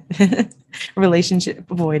 relationship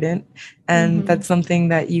avoidant, and that's something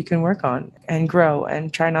that you can work on and grow,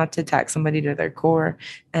 and try not to attack somebody to their core,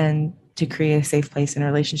 and to create a safe place in a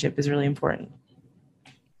relationship is really important.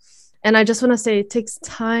 And I just want to say it takes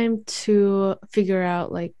time to figure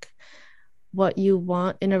out like what you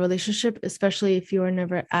want in a relationship, especially if you were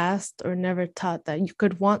never asked or never taught that you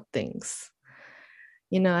could want things.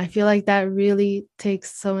 I feel like that really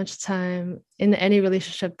takes so much time in any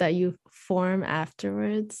relationship that you form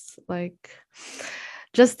afterwards. Like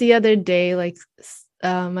just the other day, like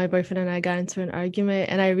my boyfriend and I got into an argument,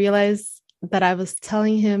 and I realized that I was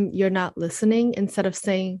telling him, "You're not listening," instead of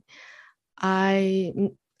saying,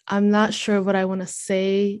 I'm not sure what I want to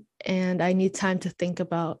say, and I need time to think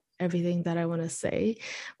about everything that I want to say.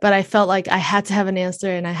 But I felt like I had to have an answer,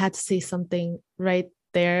 and I had to say something right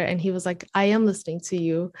there. And he was like, "I am listening to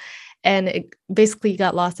you." And it basically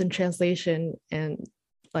got lost in translation. And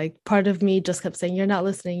like part of me just kept saying, "You're not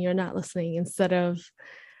listening, instead of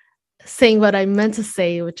saying what I meant to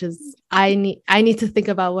say, which is I need to think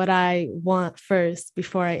about what I want first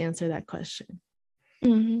before I answer that question.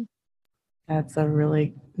 Mm-hmm. That's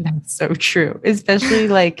so true. Especially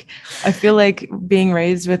like, I feel like being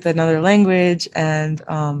raised with another language and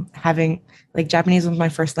having, like, Japanese was my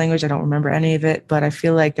first language. I don't remember any of it, but I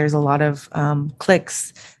feel like there's a lot of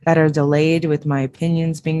clicks that are delayed with my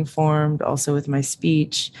opinions being formed, also with my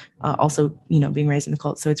speech, also, being raised in the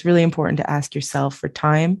cult. So it's really important to ask yourself for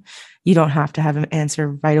time. You don't have to have an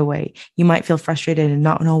answer right away. You might feel frustrated and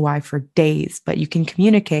not know why for days, but you can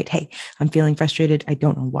communicate, "Hey, I'm feeling frustrated. I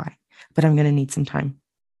don't know why, but I'm going to need some time."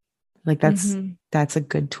 Like that's a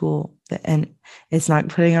good tool, and it's not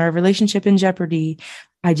putting our relationship in jeopardy.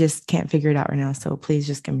 I just can't figure it out right now. So please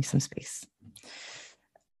just give me some space.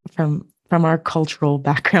 From our cultural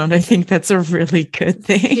background, I think that's a really good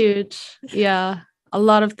thing. Huge. Yeah. A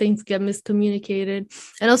lot of things get miscommunicated.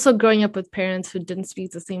 And also growing up with parents who didn't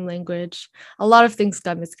speak the same language, a lot of things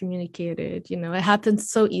got miscommunicated. It happens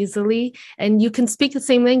so easily, and you can speak the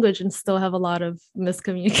same language and still have a lot of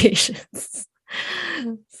miscommunications.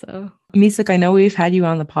 So, Misuk, I know we've had you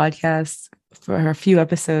on the podcast for a few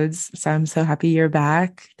episodes, so I'm so happy you're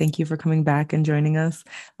back. Thank you for coming back and joining us.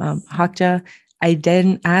 Hakja, I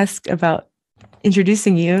didn't ask about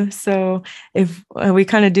introducing you. So if we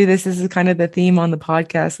kind of do this is kind of the theme on the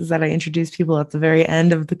podcast, is that I introduce people at the very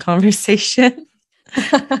end of the conversation.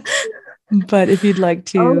 But if you'd like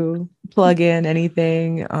to plug in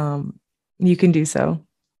anything, you can do so.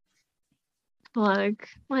 Plug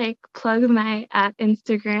my at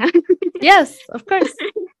Instagram. Yes, of course.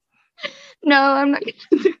 No, I'm not.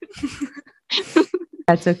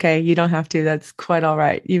 That's okay. You don't have to. That's quite all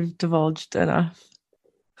right. You've divulged enough.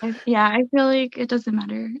 I feel like it doesn't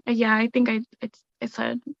matter. Yeah, I think it's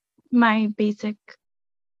my basic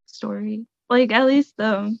story. Like, at least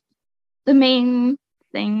the main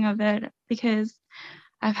thing of it, because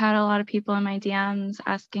I've had a lot of people in my DMs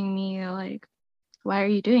asking me, like, "Why are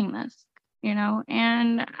you doing this?"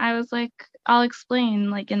 And I was like, I'll explain,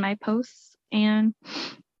 like, in my posts, and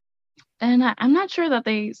I'm not sure that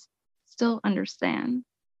they still understand.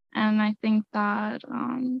 And I think that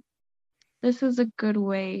this is a good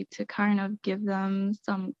way to kind of give them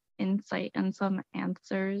some insight and some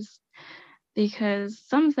answers, because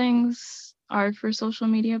some things are for social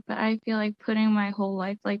media, but I feel like putting my whole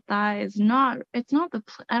life like that it's not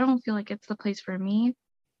I don't feel like it's the place for me.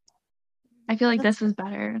 I feel like this is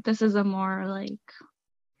better. This is a more like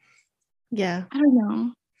Yeah. I don't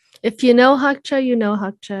know. If you know Hakcha, you know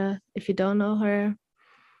Hakcha. If you don't know her,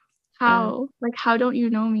 How? Like, how don't you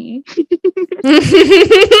know me?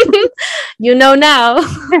 you know now.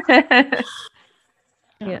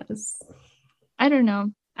 Yes. I don't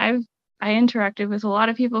know. I interacted with a lot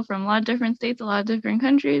of people from a lot of different states, a lot of different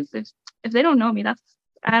countries. If they don't know me, that's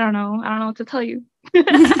I don't know. I don't know what to tell you.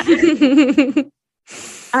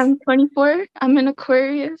 I'm 24. I'm an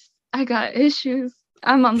Aquarius. I got issues.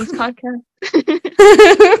 I'm on this podcast.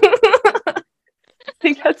 I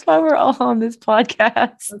think that's why we're all on this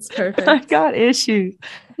podcast. That's perfect. I got issues.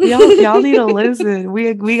 Y'all need to listen.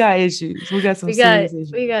 We got issues. We got some serious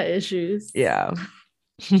issues. We got issues. Yeah.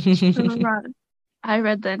 I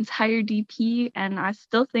read the entire DP and I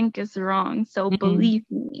still think it's wrong. So believe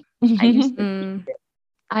me,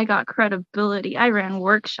 I got credibility. I ran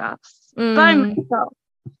workshops by myself.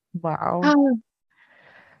 Wow.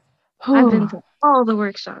 I've been to all the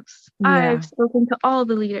workshops. Yeah. I've spoken to all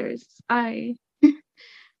the leaders. I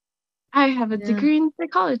have a degree in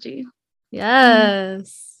psychology.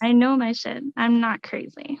 Yes. I know my shit. I'm not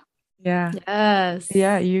crazy. Yeah. Yes.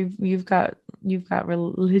 Yeah, you've got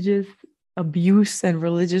religious abuse and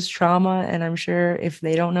religious trauma, and I'm sure if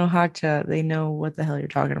they don't know Hakcha, they know what the hell you're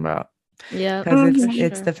talking about. Yeah, because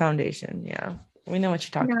it's the foundation. Yeah, we know what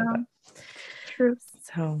you're talking about. True.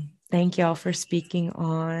 So thank y'all for speaking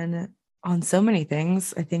on so many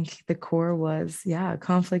things. I think the core was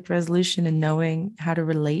conflict resolution and knowing how to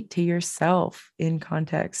relate to yourself in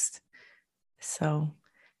context. So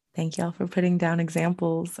thank y'all for putting down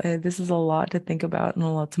examples. This is a lot to think about and a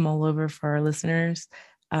lot to mull over for our listeners.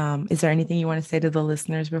 Is there anything you want to say to the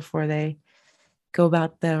listeners before they go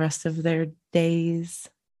about the rest of their days?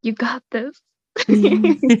 You got this.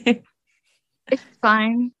 It's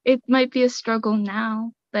fine. It might be a struggle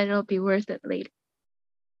now, but it'll be worth it later.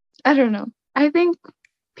 I don't know. I think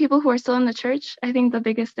people who are still in the church, I think the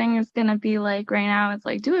biggest thing is going to be like right now, it's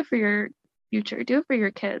like, do it for your future, do it for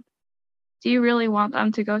your kids. Do you really want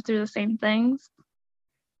them to go through the same things?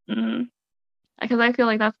 Because I feel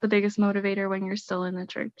like that's the biggest motivator when you're still in the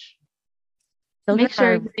church. Make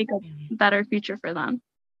sure you make a better future for them.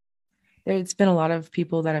 There's been a lot of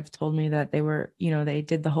people that have told me that they were, they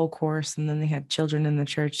did the whole course and then they had children in the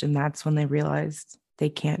church, and that's when they realized they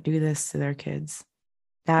can't do this to their kids.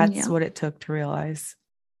 That's what it took to realize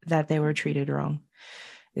that they were treated wrong,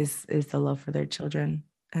 is the love for their children.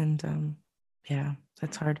 And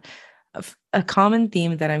that's hard. A common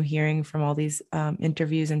theme that I'm hearing from all these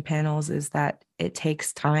interviews and panels is that it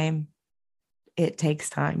takes time. It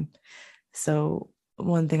takes time. So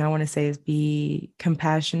one thing I want to say is be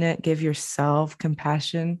compassionate, give yourself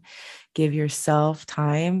compassion, give yourself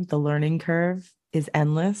time. The learning curve is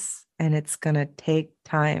endless and it's going to take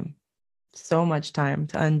time, so much time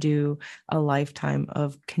to undo a lifetime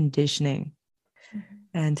of conditioning.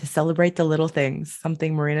 And to celebrate the little things.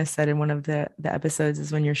 Something Marina said in one of the episodes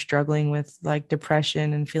is when you're struggling with like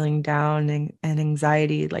depression and feeling down and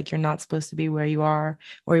anxiety, like you're not supposed to be where you are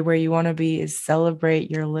or where you want to be, is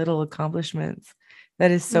celebrate your little accomplishments.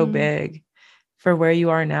 That is so big for where you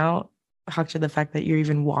are now. Hakcha, the fact that you're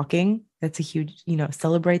even walking, that's a huge,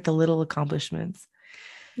 celebrate the little accomplishments.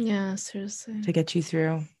 Yeah, seriously. To get you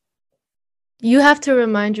through. You have to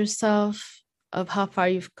remind yourself of how far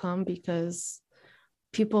you've come, because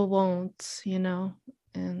people won't,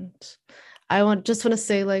 and I just want to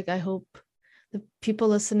say, like, I hope the people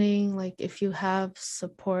listening, like, if you have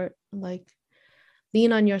support, like,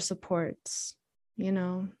 lean on your supports.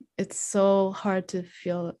 It's so hard to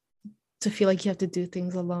feel like you have to do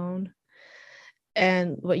things alone.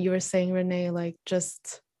 And what you were saying, Renee, like,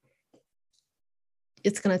 just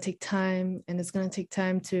it's gonna take time, and it's gonna take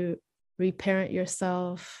time to reparent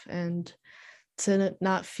yourself and to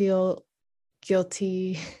not feel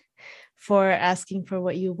guilty for asking for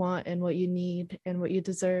what you want and what you need and what you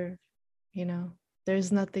deserve.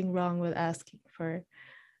 There's nothing wrong with asking for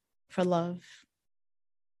love.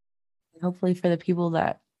 Hopefully for the people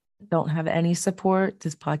that don't have any support,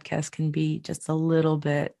 this podcast can be just a little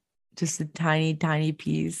bit, just a tiny, tiny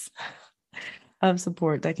piece of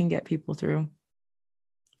support that can get people through.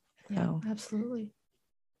 So, absolutely.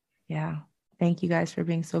 Yeah. Thank you guys for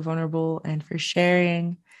being so vulnerable and for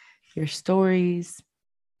sharing your stories,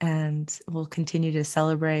 and we'll continue to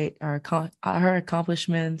celebrate our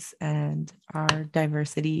accomplishments and our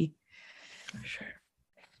diversity. For sure.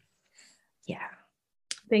 Yeah.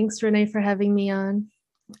 Thanks, Renee, for having me on.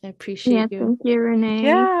 I appreciate you. Thank you, Renee.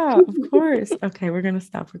 Yeah, of course. Okay, we're going to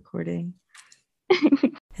stop recording.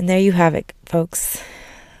 And there you have it, folks.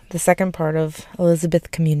 The second part of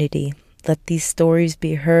Elizabeth Community. Let these stories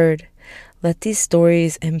be heard. Let these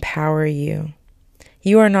stories empower you.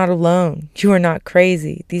 You are not alone. You are not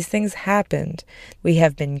crazy. These things happened. We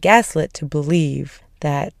have been gaslit to believe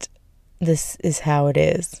that this is how it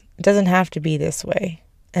is. It doesn't have to be this way.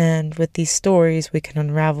 And with these stories, we can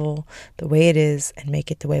unravel the way it is and make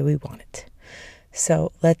it the way we want it.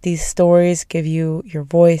 So let these stories give you your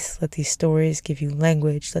voice. Let these stories give you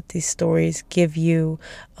language. Let these stories give you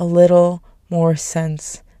a little more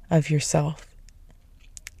sense of yourself,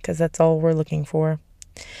 because that's all we're looking for.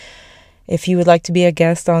 If you would like to be a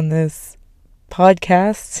guest on this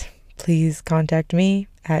podcast, please contact me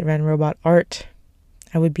at RenRobotArt.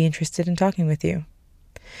 I would be interested in talking with you.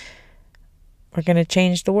 We're going to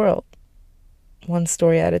change the world, one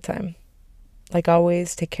story at a time. Like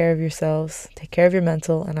always, take care of yourselves, take care of your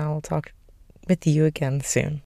mental, and I will talk with you again soon.